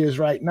salary is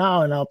right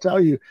now, and I'll tell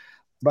you.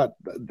 But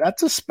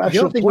that's a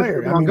special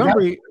player. With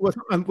Montgomery,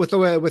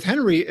 with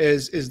Henry,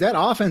 is that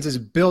offense is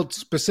built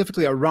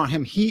specifically around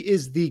him. He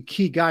is the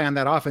key guy on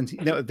that offense.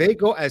 They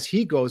go as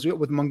he goes.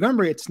 With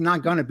Montgomery, it's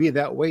not going to be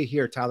that way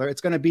here, Tyler.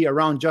 It's going to be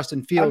around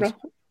Justin Fields.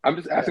 I'm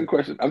just asking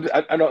questions. I'm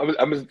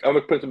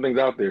gonna put some things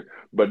out there.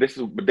 But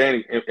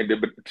Danny,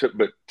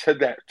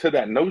 to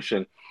that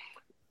notion.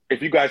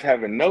 If you guys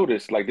haven't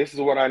noticed, this is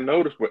what I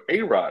noticed with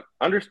A-Rod.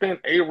 Understand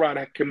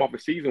A-Rod came off a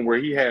season where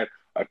he had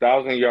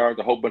 1,000 yards,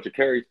 a whole bunch of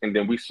carries, and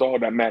then we saw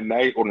that Matt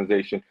Nagy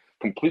organization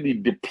completely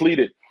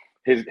depleted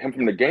him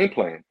from the game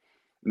plan.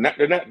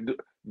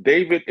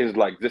 David is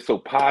just so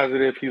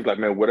positive. He's like,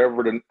 man,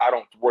 whatever I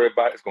don't worry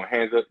about, it's going to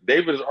hands up.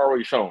 David has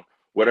already shown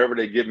whatever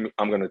they give me,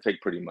 I'm going to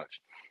take pretty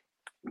much.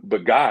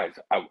 But guys,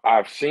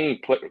 I've seen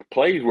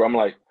plays where I'm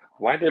like,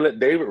 why did they let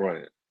David run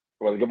it?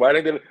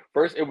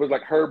 First, it was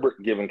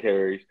Herbert giving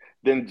carries.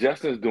 Then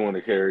Justin's doing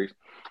the carries.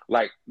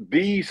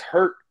 These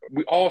hurt.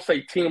 We all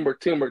say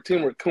teamwork,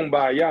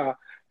 kumbaya.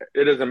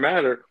 It doesn't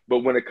matter.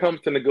 But when it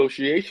comes to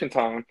negotiation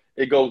time,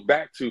 it goes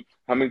back to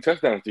how many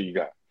touchdowns do you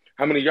got?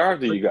 How many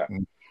yards do you got?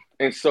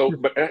 And so,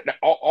 but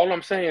all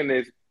I'm saying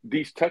is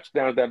these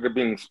touchdowns that are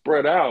being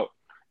spread out,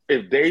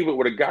 if David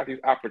would have got these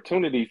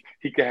opportunities,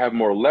 he could have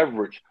more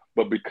leverage.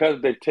 But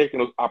because they've taken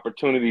those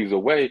opportunities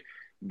away,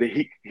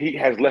 he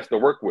has less to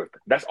work with.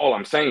 That's all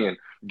I'm saying.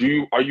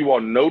 Are you all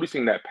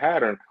noticing that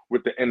pattern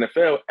with the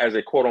NFL as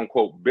a quote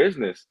unquote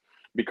business?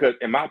 Because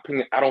in my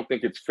opinion, I don't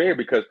think it's fair,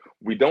 because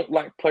we don't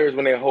like players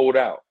when they hold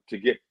out to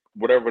get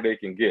whatever they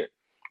can get,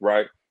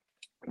 right?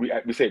 We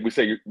say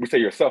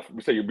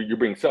you're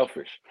being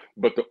selfish,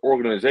 but the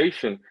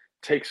organization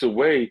takes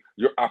away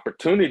your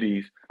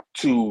opportunities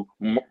to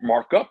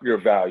mark up your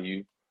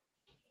value.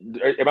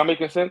 Am I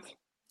making sense?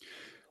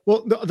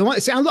 Well, the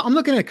one, see, I'm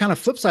looking at kind of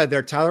flip side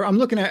there, Tyler. I'm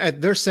looking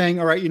at they're saying,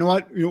 all right, you know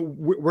what,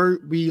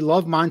 we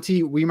love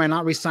Monty. We might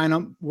not re-sign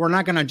him. We're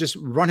not going to just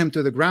run him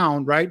to the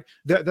ground, right?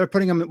 They're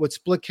putting him with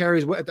split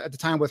carries at the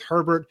time with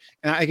Herbert,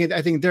 and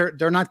I think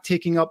they're not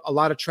taking up a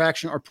lot of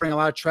traction or putting a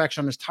lot of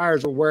traction on his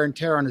tires or wear and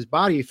tear on his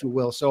body, if you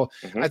will. So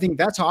I think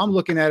that's how I'm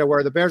looking at it.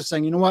 Where the Bears are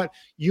saying, you know what,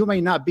 you may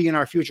not be in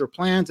our future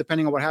plans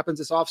depending on what happens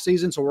this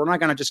offseason, so we're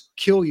not going to just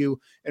kill you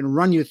and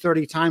run you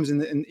 30 times.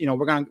 And you know,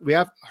 we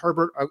have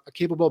Herbert, a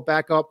capable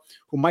backup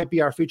who might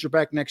be our feature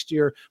back next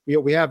year.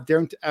 We have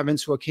Darren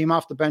Evans, who came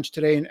off the bench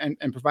today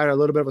and provided a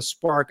little bit of a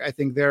spark, I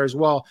think, there as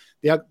well.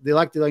 They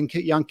like the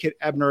young kid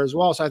Ebner as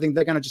well. So I think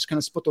they're going to just kind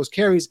of split those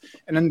carries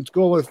and then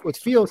go with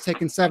Fields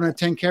taking 7 to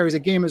 10 carries a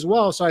game as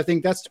well. So I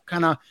think that's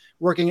kind of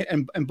working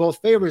in both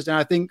favors. And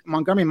I think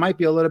Montgomery might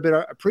be a little bit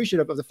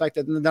appreciative of the fact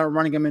that they're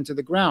running him into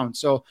the ground.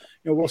 So,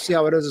 you know, we'll see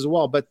how it is as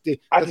well. But the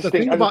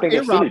thing about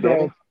A-Rob,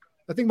 though,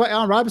 the thing about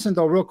Allen Robinson,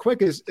 though, real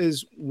quick, is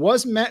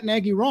was Matt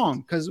Nagy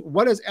wrong? Because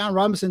what has Allen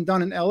Robinson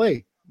done in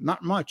L.A.?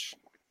 Not much.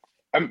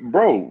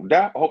 Bro,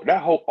 that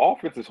whole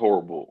offense is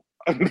horrible.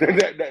 I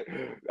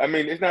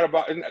mean, it's not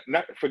about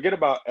forget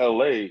about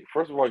L.A.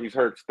 First of all, he's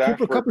hurt. Stafford,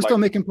 Cooper Kupp is still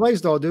making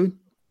plays, though, dude.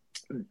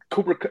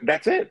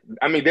 That's it.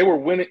 I mean, they were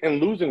winning and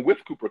losing with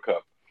Cooper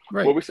Kupp.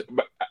 Right.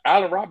 But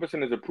Allen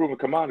Robinson is a proven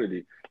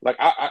commodity. Like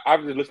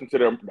I've just listened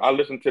to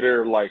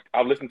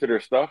their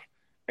stuff,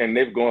 and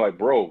they've gone like,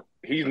 bro,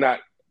 he's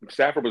not.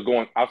 Stafford was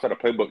going outside the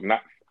playbook, not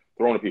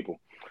throwing to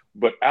people.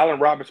 But Allen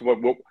Robinson,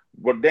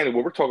 Danny,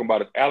 what we're talking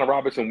about is Allen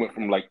Robinson went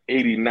from like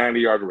 80, 90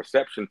 yards of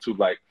reception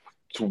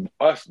to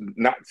us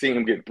not seeing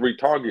him get 3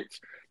 targets.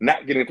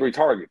 Not getting 3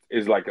 targets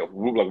is like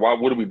why?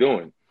 What are we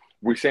doing?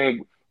 We're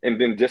saying, and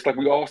then just like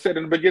we all said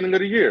in the beginning of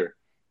the year,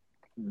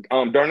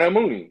 Darnell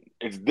Mooney.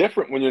 It's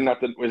different when you're not.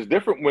 It's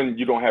different when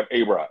you don't have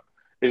A-Rod.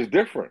 It's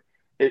different.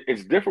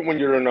 It's different when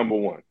you're the number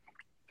one.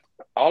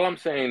 All I'm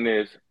saying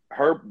is.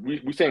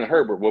 We're saying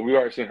Herbert. Well, we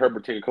already seen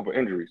Herbert take a couple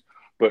injuries,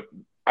 but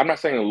I'm not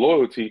saying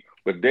loyalty.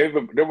 But there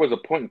was a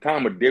point in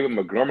time where David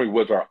Montgomery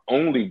was our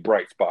only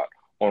bright spot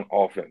on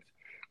offense.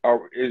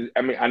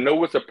 I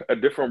know it's a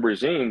different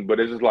regime,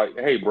 but it's just like,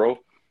 hey, bro,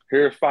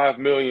 here's $5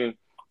 million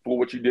for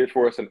what you did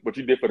for us and what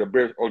you did for the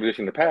Bears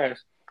organization in the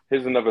past.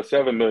 Here's another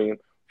 $7 million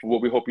for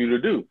what we hope you to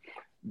do.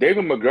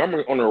 David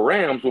Montgomery on the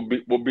Rams will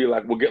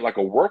get like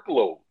a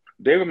workload.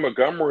 David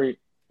Montgomery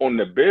on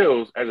the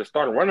Bills as a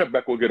starting running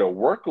back will get a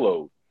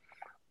workload.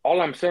 All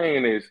I'm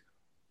saying is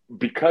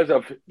because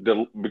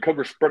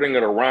we're spreading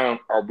it around,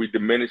 are we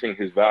diminishing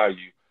his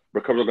value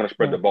because we're going to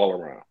spread the ball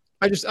around?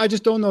 I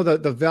just don't know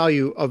the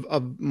value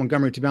of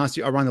Montgomery, to be honest,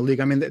 around the league.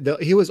 I mean,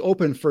 he was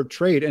open for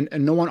trade,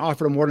 and no one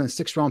offered him more than a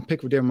 6th-round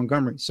pick for David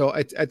Montgomery. So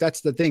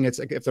that's the thing. It's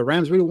like if the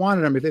Rams really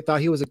wanted him, if they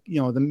thought he was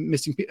the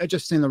missing piece,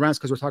 just saying the Rams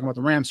because we're talking about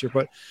the Rams here,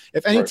 but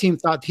if any team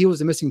thought he was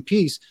the missing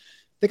piece,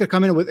 they could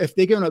come in with, if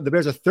they give the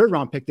Bears a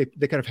 3rd-round pick, they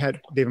could have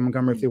had David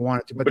Montgomery if they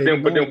wanted to. But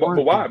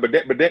why? But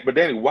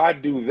Danny, why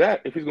do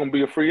that if he's going to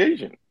be a free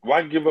agent?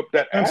 Why give up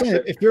that asset?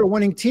 Saying, if you're a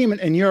winning team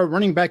and you're a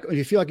running back, and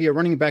you feel like you're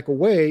running back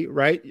away,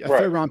 right? A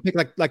 3rd-round pick,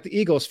 like the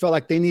Eagles felt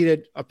like they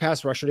needed a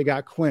pass rusher. They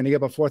got Quinn. They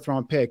got a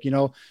 4th-round pick.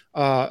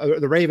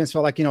 The Ravens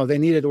felt like they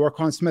needed to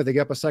work on Smith. They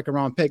got a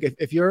 2nd-round pick.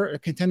 If you're a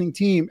contending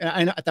team,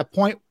 and at that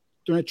point,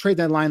 during the trade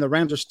deadline, the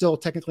Rams are still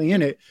technically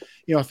in it.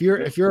 If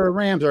you're a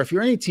Rams or if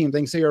you're any team, they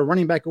can say you're a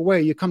running back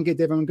away. You come get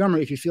David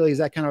Montgomery if you feel he's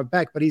that kind of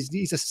back. But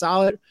he's a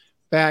solid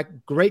back,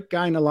 great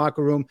guy in the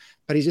locker room,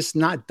 but he's just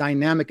not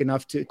dynamic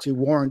enough to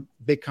warrant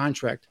big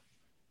contract.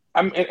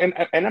 I'm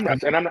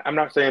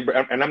not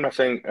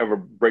saying ever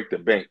break the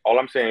bank. All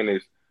I'm saying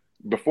is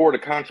before the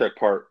contract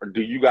part,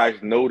 do you guys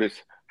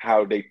notice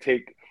how they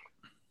take?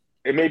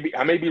 I may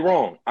be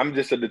wrong. I'm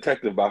just a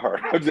detective by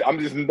heart. I'm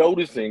just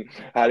noticing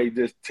how they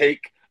just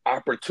take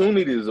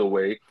opportunities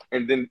away,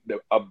 and then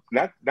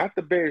not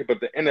the Bears, but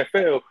the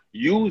NFL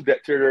use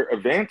that to their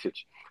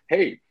advantage.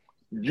 Hey,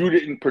 you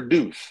didn't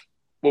produce.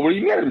 Well, what do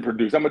you mean I didn't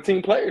produce? I'm a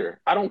team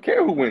player. I don't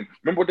care who wins.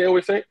 Remember what they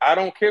always say? I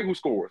don't care who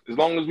scores as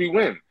long as we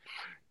win.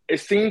 It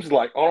seems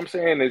like all I'm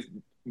saying is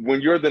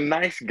when you're the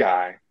nice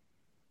guy,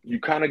 you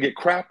kind of get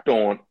crapped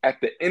on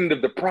at the end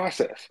of the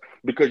process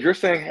because you're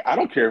saying, hey, I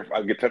don't care if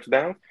I get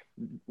touchdowns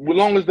as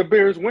long as the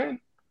Bears win,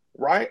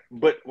 right?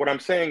 But what I'm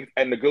saying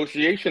at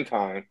negotiation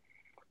time,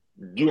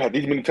 you have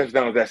these many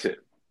touchdowns. That's it.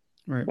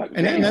 Right. Like,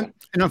 and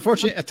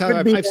unfortunately, Tyler,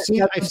 I've seen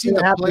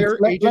the player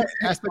agent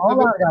aspect of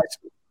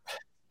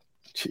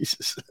it.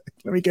 Jesus,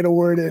 let me get a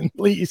word in,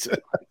 please.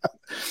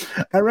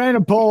 I ran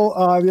a poll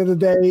the other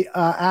day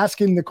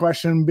asking the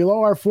question,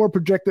 below our 4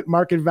 projected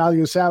market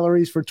value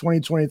salaries for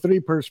 2023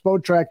 per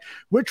Spotrac,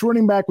 which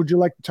running back would you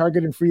like to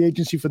target in free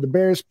agency for the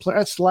Bears?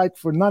 Press like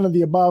for none of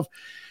the above.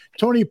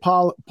 Tony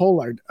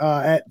Pollard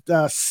at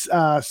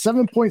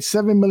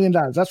 $7.7 million.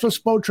 That's what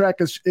Spotrac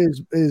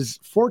is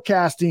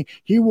forecasting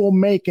he will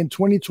make in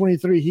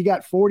 2023. He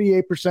got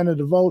 48% of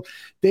the vote.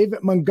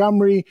 David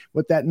Montgomery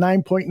with that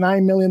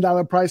 $9.9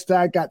 million price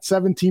tag got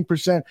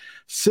 17%.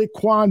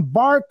 Saquon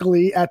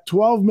Barkley at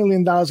 $12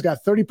 million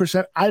got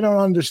 30%. I don't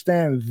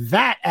understand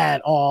that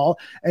at all.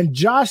 And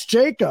Josh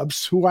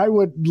Jacobs, who I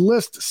would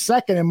list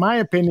second in my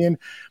opinion,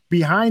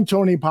 behind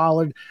Tony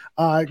Pollard,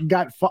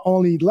 got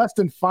only less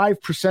than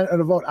 5% of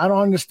the vote. I don't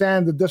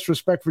understand the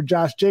disrespect for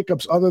Josh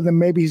Jacobs other than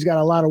maybe he's got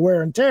a lot of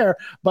wear and tear,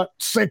 but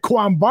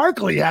Saquon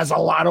Barkley has a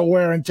lot of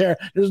wear and tear.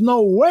 There's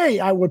no way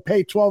I would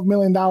pay $12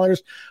 million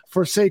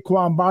for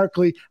Saquon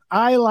Barkley.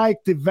 I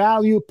like the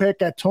value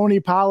pick at Tony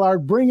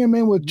Pollard. Bring him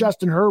in with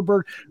Justin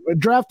Herbert.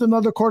 Draft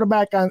another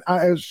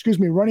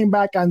running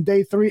back on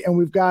day 3, and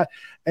we've got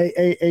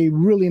a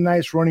really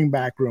nice running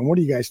back room. What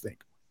do you guys think?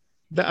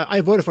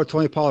 I voted for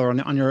Tony Pollard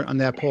on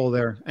that poll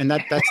there, and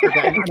that's the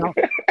guy.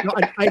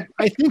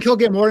 I think he'll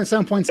get more than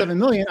 7.7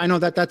 million. I know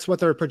that's what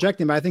they're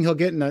projecting, but I think he'll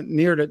get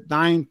near to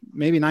 9,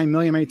 maybe 9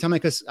 million. Maybe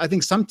because I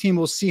think some team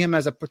will see him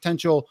as a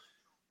potential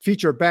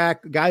feature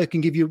back, a guy who can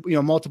give you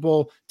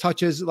multiple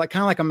touches, like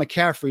kind of like a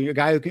McCaffrey, a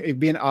guy who can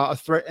be a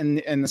threat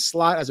in the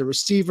slot as a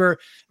receiver,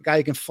 a guy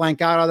who can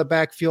flank out of the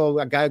backfield,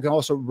 a guy who can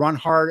also run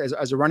hard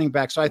as a running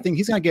back. So I think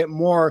he's going to get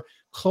more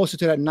closer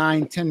to that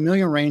 9-10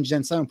 million range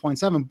than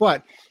 7.7,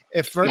 but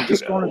if we're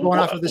just going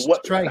off of this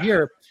right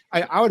here,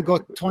 I would go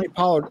Tony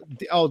Pollard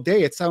all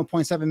day at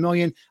 7.7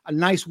 million. A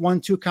nice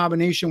 1-2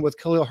 combination with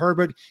Khalil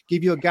Herbert,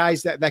 give you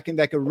guys that can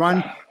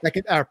run, that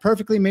are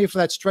perfectly made for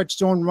that stretch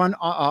zone run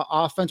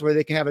offense where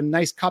they can have a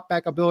nice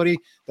cutback ability,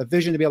 the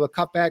vision to be able to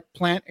cut back,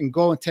 plant, and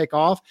go and take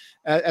off,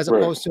 as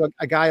opposed to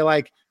a guy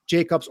like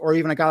Jacobs or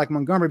even a guy like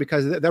Montgomery,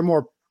 because they're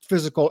more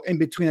physical in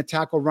between the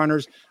tackle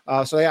runners.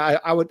 So yeah,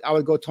 I would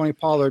go Tony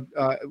Pollard.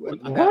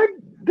 What,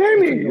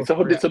 Danny?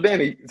 So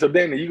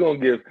Danny,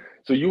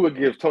 you would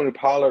give Tony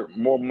Pollard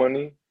more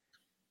money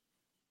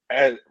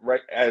than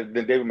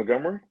David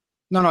Montgomery?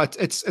 No,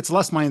 it's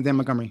less money than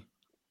Montgomery.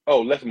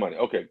 Oh, less money.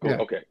 Okay, cool. Yeah.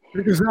 Okay.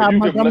 Because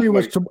Montgomery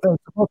was supposed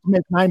to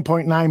make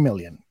 9.9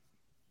 million.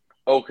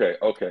 Okay.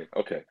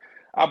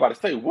 I'm about to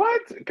say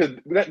what? Because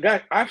that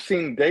guy, I've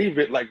seen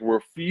David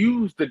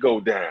refuse to go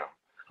down.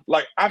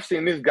 I've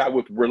seen this guy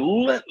with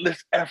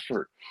relentless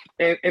effort,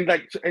 and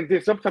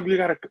then sometimes we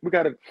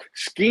gotta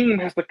scheme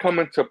has to come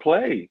into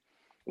play.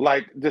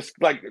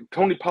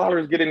 Tony Pollard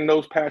is getting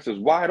those passes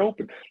wide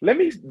open.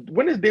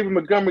 When has David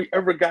Montgomery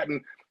ever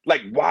gotten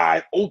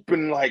wide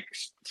open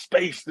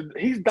space?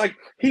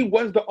 He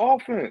was the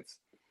offense.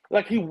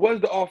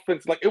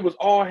 It was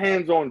all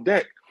hands on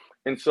deck.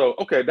 And so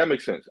okay, that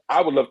makes sense.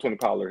 I would love Tony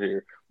Pollard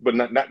here, but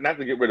not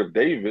to get rid of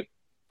David.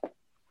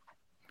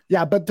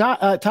 Yeah, but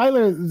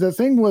Tyler, the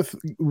thing with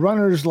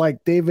runners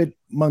like David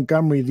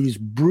Montgomery, these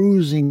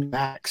bruising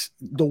backs,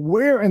 the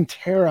wear and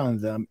tear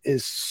on them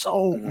is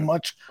so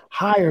much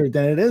higher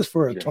than it is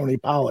for a Tony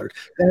Pollard,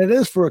 than it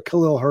is for a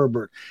Khalil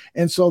Herbert.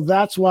 And so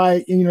that's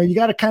why, you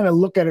got to kind of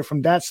look at it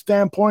from that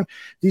standpoint.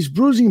 These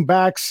bruising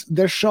backs,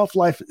 their shelf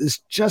life is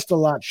just a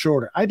lot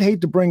shorter. I'd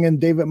hate to bring in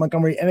David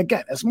Montgomery. And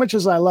again, as much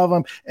as I love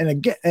him,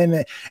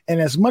 and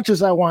as much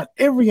as I want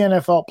every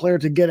NFL player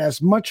to get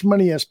as much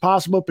money as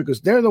possible,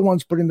 because they're the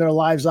ones putting their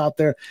lives out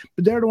there,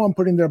 but they're the one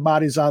putting their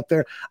bodies out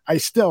there, I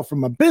still,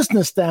 from a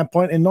business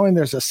standpoint and knowing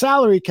there's a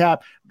salary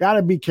cap, got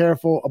to be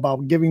careful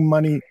about giving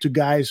money to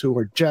guys who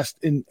are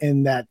just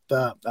in that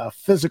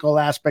physical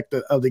aspect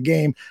of the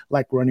game,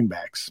 like running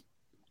backs.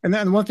 And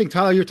then one thing,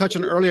 Tyler, you were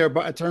touching earlier,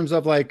 but in terms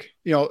of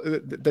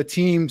the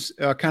teams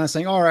kind of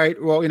saying, all right,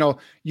 well,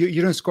 you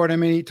didn't score that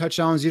many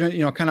touchdowns, you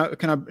didn't, kind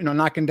of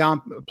knocking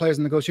down players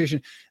in negotiation.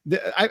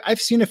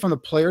 I've seen it from the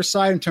player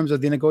side in terms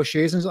of the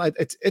negotiations.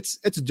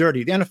 It's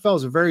dirty. The NFL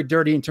is very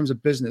dirty in terms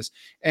of business,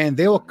 and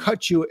they will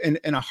cut you in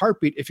a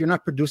heartbeat if you're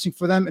not producing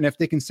for them, and if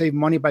they can save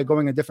money by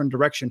going a different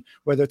direction,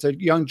 whether it's a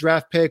young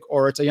draft pick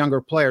or it's a younger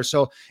player.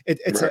 So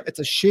it's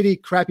a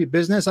shitty, crappy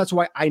business. That's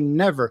why I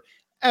never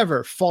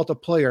ever fault a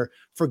player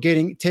for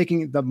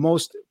taking the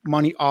most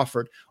money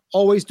offered.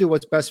 Always do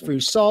what's best for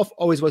yourself.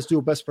 Always what's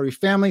do best for your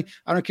family.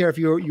 I don't care if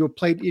you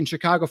played in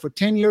Chicago for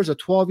 10 years or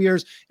 12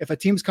 years. If a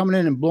team's coming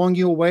in and blowing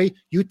you away,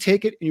 you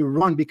take it and you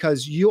run,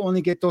 because you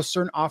only get those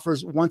certain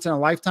offers once in a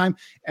lifetime.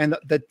 And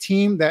the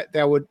team that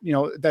would,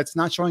 that's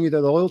not showing you their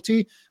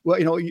loyalty, well,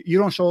 you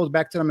don't show those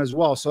back to them as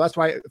well. So that's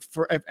why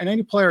if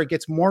any player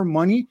gets more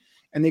money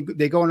and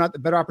they go on a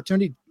better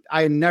opportunity,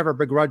 I never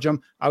begrudge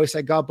them. I always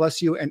say, God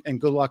bless you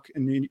and good luck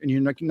in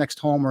your next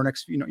home or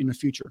next, in the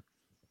future.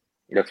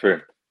 That's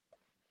fair.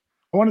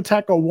 I want to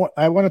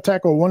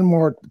tackle one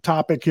more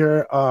topic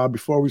here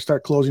before we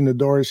start closing the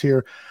doors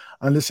here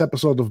on this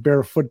episode of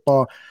Bear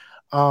Football.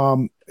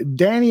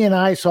 Danny and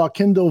I saw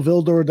Kindle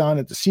Vildor down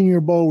at the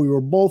Senior Bowl. We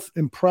were both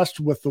impressed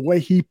with the way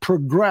he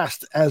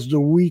progressed as the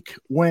week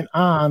went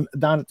on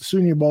down at the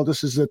Senior Bowl.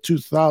 This is a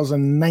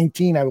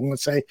 2019, I want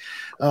to say,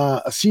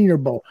 a Senior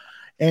Bowl.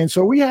 And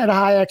so we had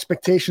high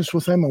expectations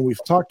with him, and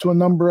we've talked to a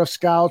number of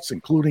scouts,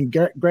 including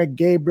Greg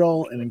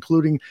Gabriel and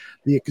including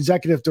the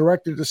executive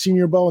director of the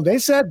Senior Bowl. And they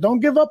said, don't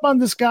give up on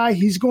this guy.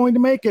 He's going to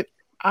make it.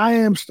 I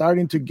am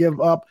starting to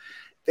give up.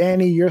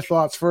 Danny, your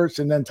thoughts first,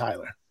 and then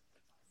Tyler.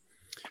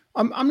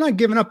 I'm not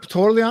giving up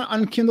totally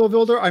on Kindle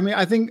Vildor. I mean,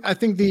 I think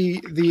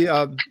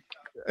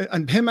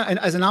and him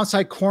as an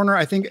outside corner,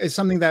 I think is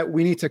something that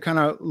we need to kind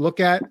of look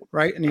at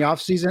right in the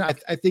offseason.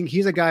 I think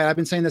he's a guy, I've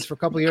been saying this for a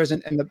couple of years,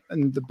 and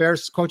the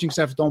Bears coaching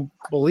staff don't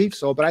believe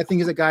so, but I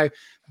think he's a guy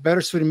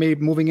better suited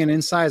maybe moving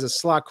inside as a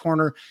slot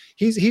corner.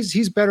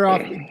 He's better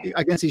off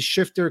against these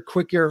shifter,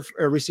 quicker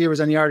receivers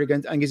on the yard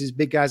against these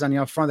big guys on the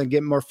out front and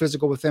get more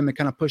physical with them and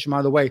kind of push him out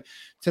of the way.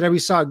 Today we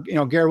saw,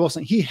 Garrett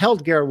Wilson. He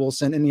held Garrett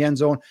Wilson in the end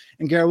zone,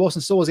 and Garrett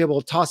Wilson still was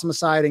able to toss him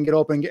aside and get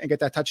open and get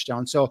that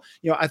touchdown. So,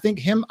 I think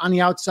him on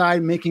the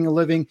outside making a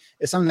living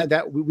is something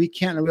that we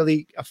can't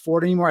really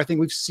afford anymore. I think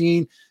we've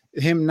seen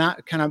him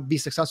not kind of be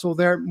successful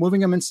there.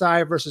 Moving him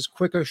inside versus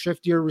quicker,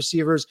 shiftier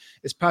receivers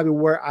is probably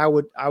where I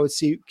would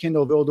see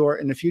Kindle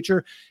Vildor in the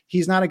future.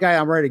 He's not a guy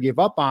I'm ready to give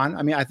up on.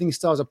 I mean, I think he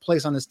still has a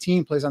place on this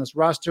team, plays on this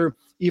roster.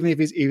 Even if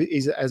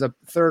he's as a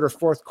third or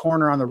fourth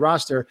corner on the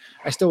roster,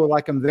 I still would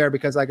like him there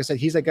because, like I said,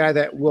 he's a guy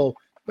that will,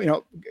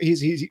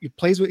 he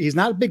plays with, he's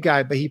not a big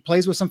guy, but he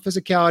plays with some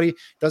physicality,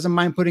 doesn't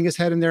mind putting his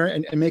head in there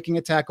and making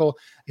a tackle.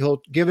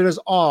 He'll give it his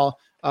all.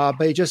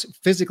 But he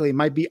just physically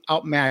might be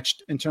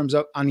outmatched in terms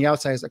of on the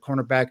outside as a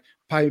cornerback,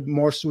 probably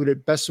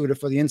best suited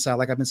for the inside,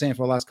 like I've been saying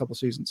for the last couple of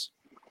seasons.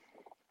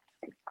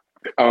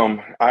 I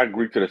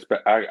agree to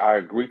I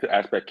agree to the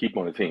aspect keep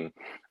on the team.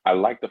 I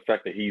like the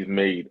fact that he's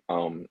made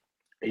the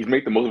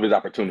most of his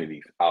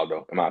opportunities,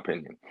 Aldo, in my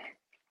opinion.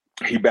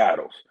 He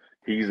battles.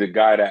 He's a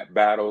guy that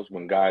battles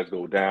when guys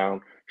go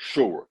down.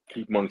 Sure,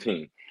 keep him on the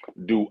team.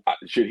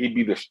 Should he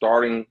be the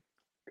starting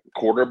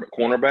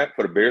cornerback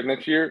for the Bears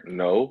next year?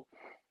 No.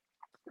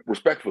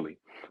 Respectfully,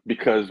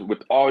 because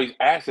with all these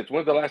assets,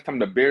 when's the last time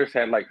the Bears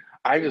had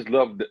I just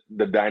love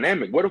the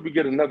dynamic. What if we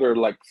get another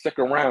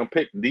second round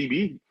pick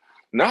DB?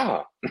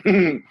 Nah.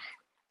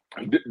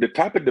 the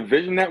type of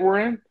division that we're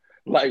in,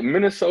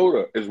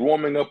 Minnesota is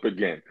warming up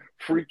again.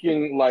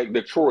 Freaking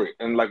Detroit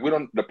and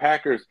the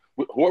Packers,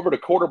 whoever the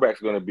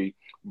quarterback's going to be,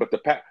 but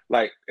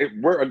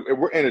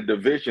we're in a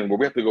division where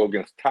we have to go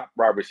against top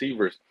wide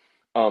receivers,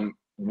 1,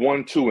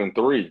 2, and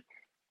 3.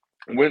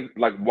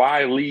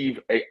 Why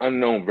leave a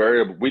unknown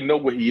variable? We know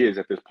what he is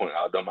at this point,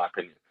 Aldo, in my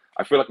opinion.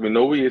 I feel like we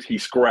know who he is.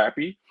 He's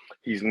scrappy.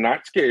 He's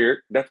not scared.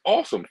 That's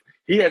awesome.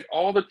 He has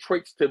all the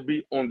traits to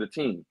be on the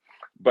team.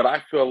 But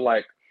I feel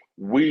like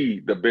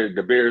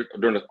the Bears,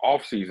 during this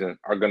offseason,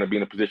 are going to be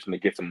in a position to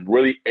get some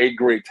really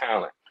A-grade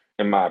talent,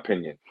 in my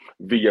opinion,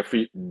 via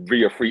free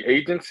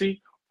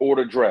agency or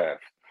the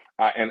draft.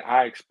 And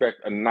I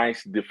expect a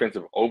nice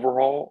defensive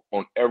overhaul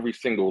on every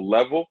single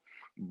level.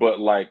 But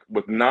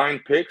with 9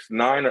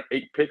 or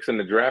 8 picks in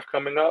the draft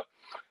coming up,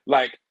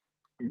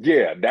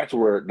 that's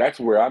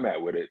where I'm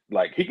at with it.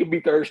 He could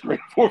be third string,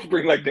 fourth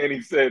string, like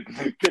Danny said,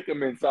 kick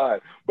him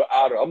inside. But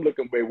I'm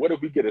looking, babe, what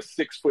if we get a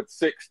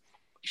 6'6"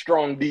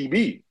 strong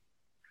DB?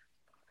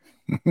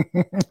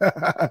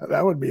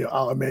 That would be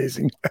all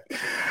amazing.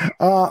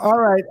 All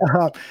right.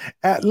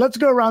 Let's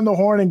go around the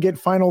horn and get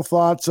final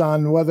thoughts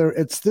on whether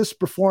it's this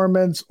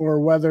performance or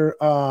whether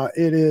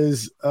it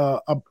is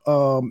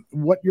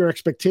what your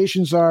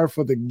expectations are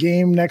for the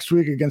game next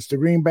week against the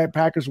Green Bay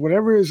Packers,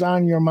 whatever is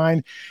on your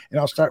mind. And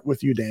I'll start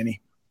with you, Danny.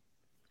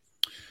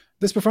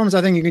 This performance,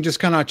 I think you can just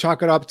kind of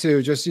chalk it up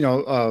to just,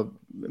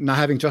 not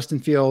having Justin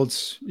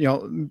Fields,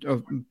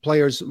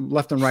 players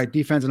left and right,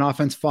 defense and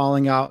offense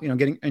falling out,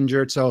 getting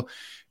injured. So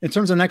in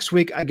terms of next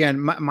week, again,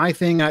 my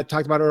thing I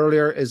talked about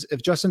earlier is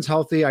if Justin's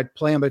healthy, I'd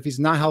play him. But if he's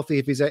not healthy,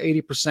 if he's at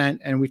 80%,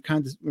 and we've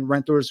kind of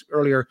ran through this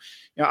earlier,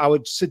 I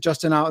would sit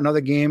Justin out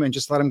another game and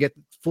just let him get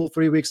full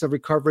 3 weeks of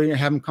recovery and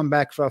have him come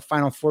back for a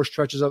final four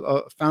stretches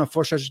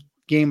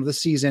game of the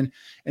season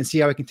and see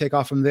how we can take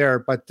off from there.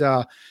 But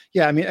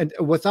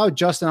without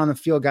Justin on the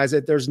field, guys,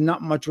 there's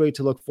not much really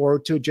to look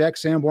forward to. Jack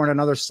Sanborn,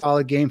 another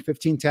solid game,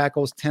 15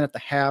 tackles, 10 at the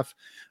half.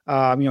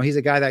 He's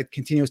a guy that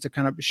continues to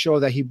kind of show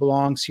that he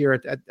belongs here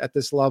at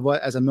this level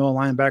as a middle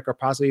linebacker,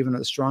 possibly even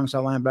a strong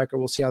side linebacker.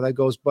 We'll see how that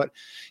goes. But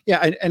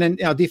and then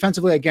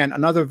defensively, again,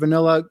 another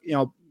vanilla,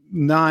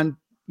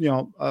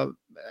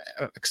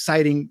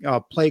 exciting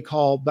play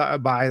call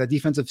by the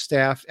defensive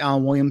staff.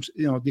 Alan Williams,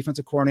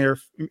 defensive coordinator,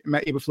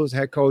 Matt Eberflus,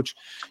 head coach.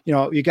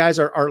 You guys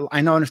are I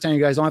understand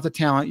you guys don't have the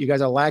talent. You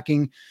guys are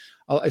lacking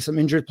some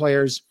injured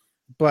players,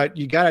 but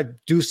you got to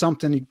do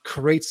something to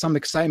create some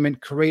excitement,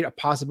 create a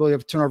possibility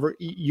of turnover.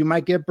 You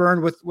might get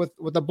burned with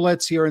a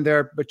blitz here and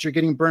there, but you're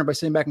getting burned by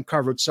sitting back in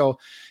coverage. So,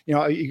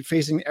 you're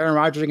facing Aaron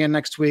Rodgers again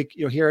next week,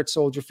 here at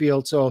Soldier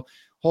Field. So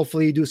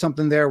hopefully you do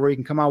something there where you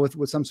can come out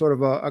with some sort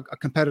of a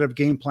competitive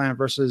game plan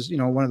versus,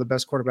 one of the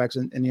best quarterbacks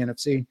in the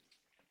NFC.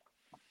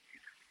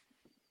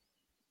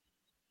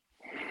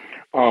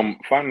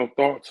 Final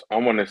thoughts. I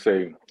want to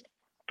say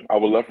I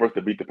would love for us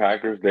to beat the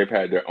Packers. They've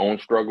had their own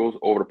struggles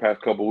over the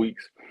past couple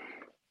weeks.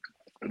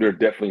 They're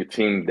definitely a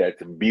team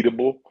that's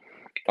beatable.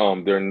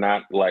 They're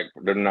not like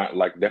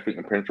definitely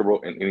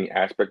impenetrable in any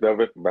aspect of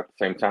it, but at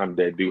the same time,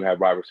 they do have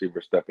wide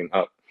receivers stepping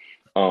up.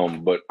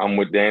 But I'm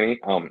with Danny.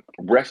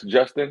 Rest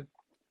Justin.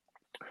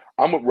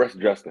 I'm with rest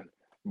Justin.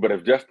 But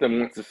if Justin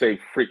wants to say,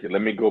 "Freak it,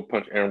 let me go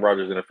punch Aaron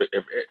Rodgers," and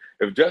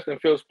if Justin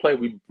Fields play,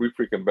 we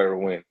freaking better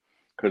win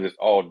because it's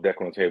all deck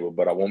on the table.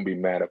 But I won't be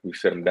mad if we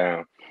sit him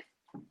down.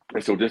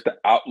 And so, just the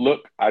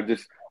outlook, I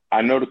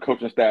know the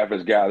coaching staff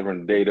is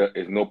gathering data.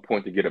 There's no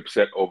point to get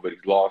upset over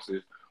these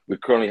losses. We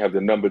currently have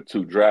the number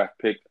 2 draft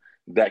pick.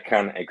 That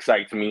kind of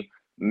excites me.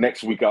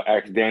 Next week, I'll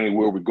ask Danny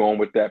where we're going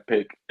with that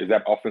pick. Is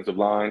that offensive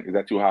line? Is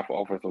that too high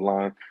for offensive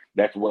line?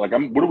 That's what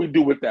what do we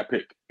do with that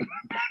pick?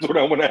 That's what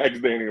I want to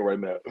ask Danny right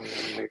now.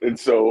 And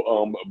so,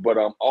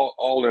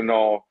 all in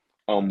all,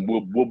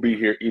 we'll be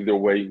here either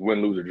way,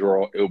 win, lose, or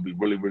draw. It'll be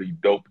really, really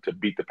dope to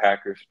beat the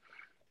Packers.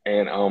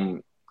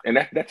 And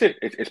that's it.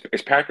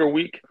 It's Packer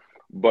week,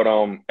 but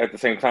at the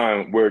same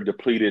time, we're a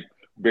depleted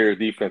Bears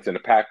defense, and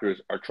the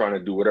Packers are trying to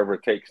do whatever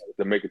it takes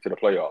to make it to the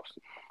playoffs.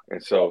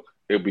 And so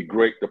it'll be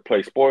great to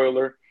play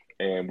spoiler,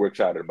 and we're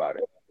excited about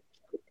it.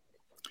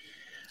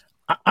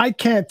 I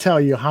can't tell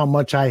you how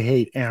much I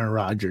hate Aaron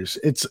Rodgers.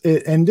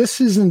 And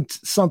this isn't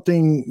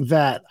something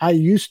that I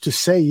used to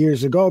say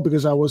years ago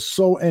because I was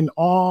so in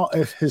awe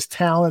of his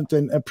talent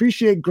and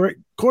appreciate great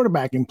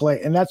quarterbacking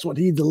play, and that's what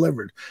he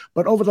delivered.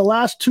 But over the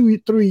last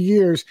 2-3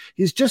 years,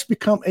 he's just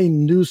become a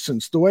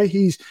nuisance. The way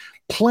he's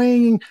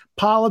playing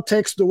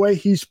politics, the way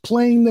he's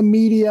playing the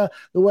media,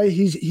 the way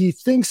he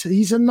thinks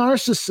he's a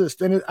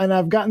narcissist, and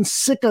I've gotten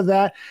sick of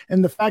that.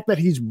 And the fact that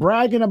he's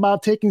bragging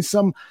about taking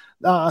some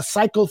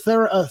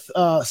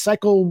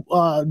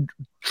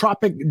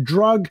psychotropic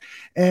drug,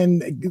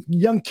 and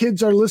young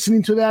kids are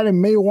listening to that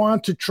and may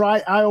want to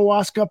try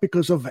ayahuasca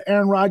because of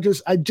Aaron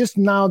Rodgers. I just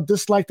now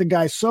dislike the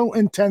guy so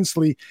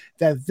intensely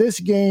that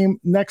this game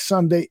next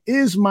Sunday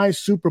is my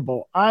Super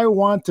Bowl. I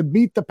want to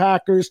beat the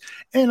Packers,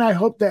 and I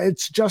hope that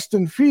it's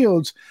Justin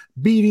Fields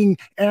beating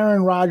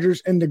Aaron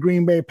Rodgers and the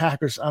Green Bay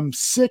Packers. I'm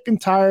sick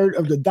and tired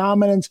of the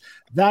dominance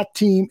that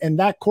team and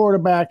that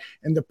quarterback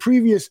and the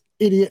previous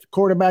idiot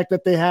quarterback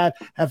that they have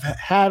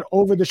had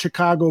over the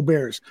Chicago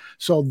Bears.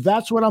 So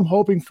that's what I'm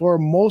hoping for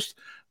most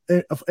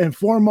and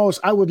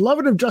foremost. I would love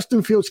it if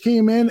Justin Fields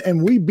came in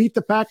and we beat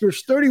the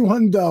Packers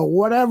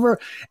 31-whatever,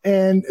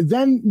 and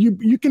then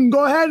you can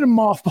go ahead and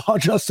mothball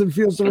Justin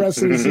Fields the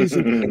rest of the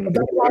season.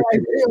 That's how I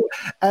feel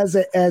as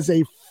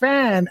a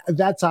fan.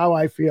 That's how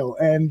I feel.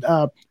 And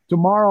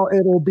tomorrow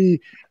it'll be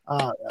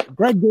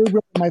Greg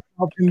Gabriel and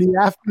myself in the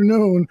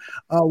afternoon.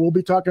 We'll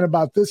be talking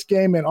about this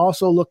game and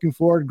also looking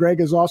forward. Greg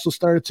has also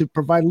started to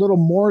provide little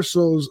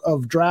morsels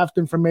of draft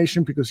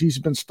information because he's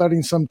been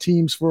studying some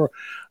teams for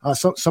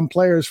some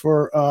players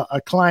for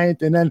a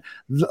client. And then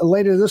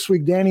later this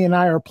week, Danny and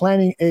I are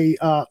planning a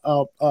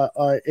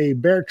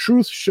Bear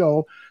Truth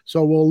show.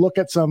 So we'll look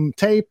at some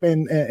tape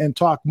and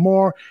talk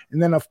more.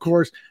 And then, of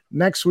course,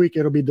 next week,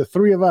 it'll be the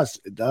three of us.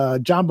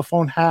 John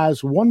Buffone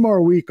has one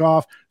more week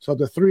off, so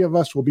the three of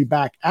us will be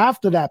back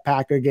after that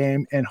Packer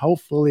game, and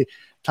hopefully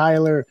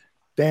Tyler,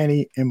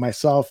 Danny, and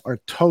myself are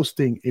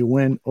toasting a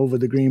win over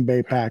the Green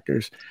Bay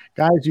Packers.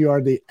 Guys, you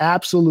are the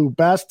absolute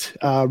best.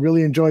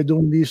 Really enjoy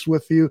doing these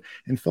with you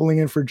and filling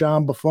in for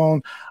John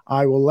Buffone.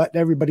 I will let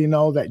everybody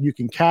know that you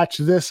can catch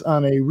this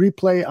on a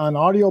replay on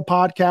audio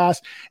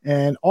podcast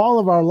and all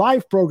of our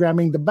live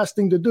programming. The best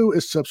thing to do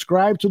is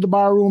subscribe to the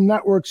Barroom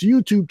Network's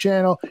YouTube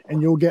channel,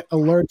 and you'll get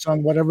alerts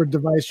on whatever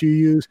device you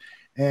use.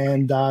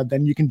 And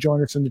then you can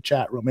join us in the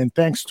chat room. And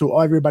thanks to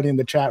everybody in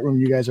the chat room.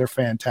 You guys are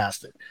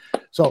fantastic.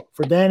 So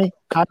for Danny,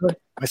 Tyler,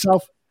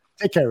 myself,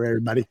 take care,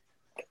 everybody.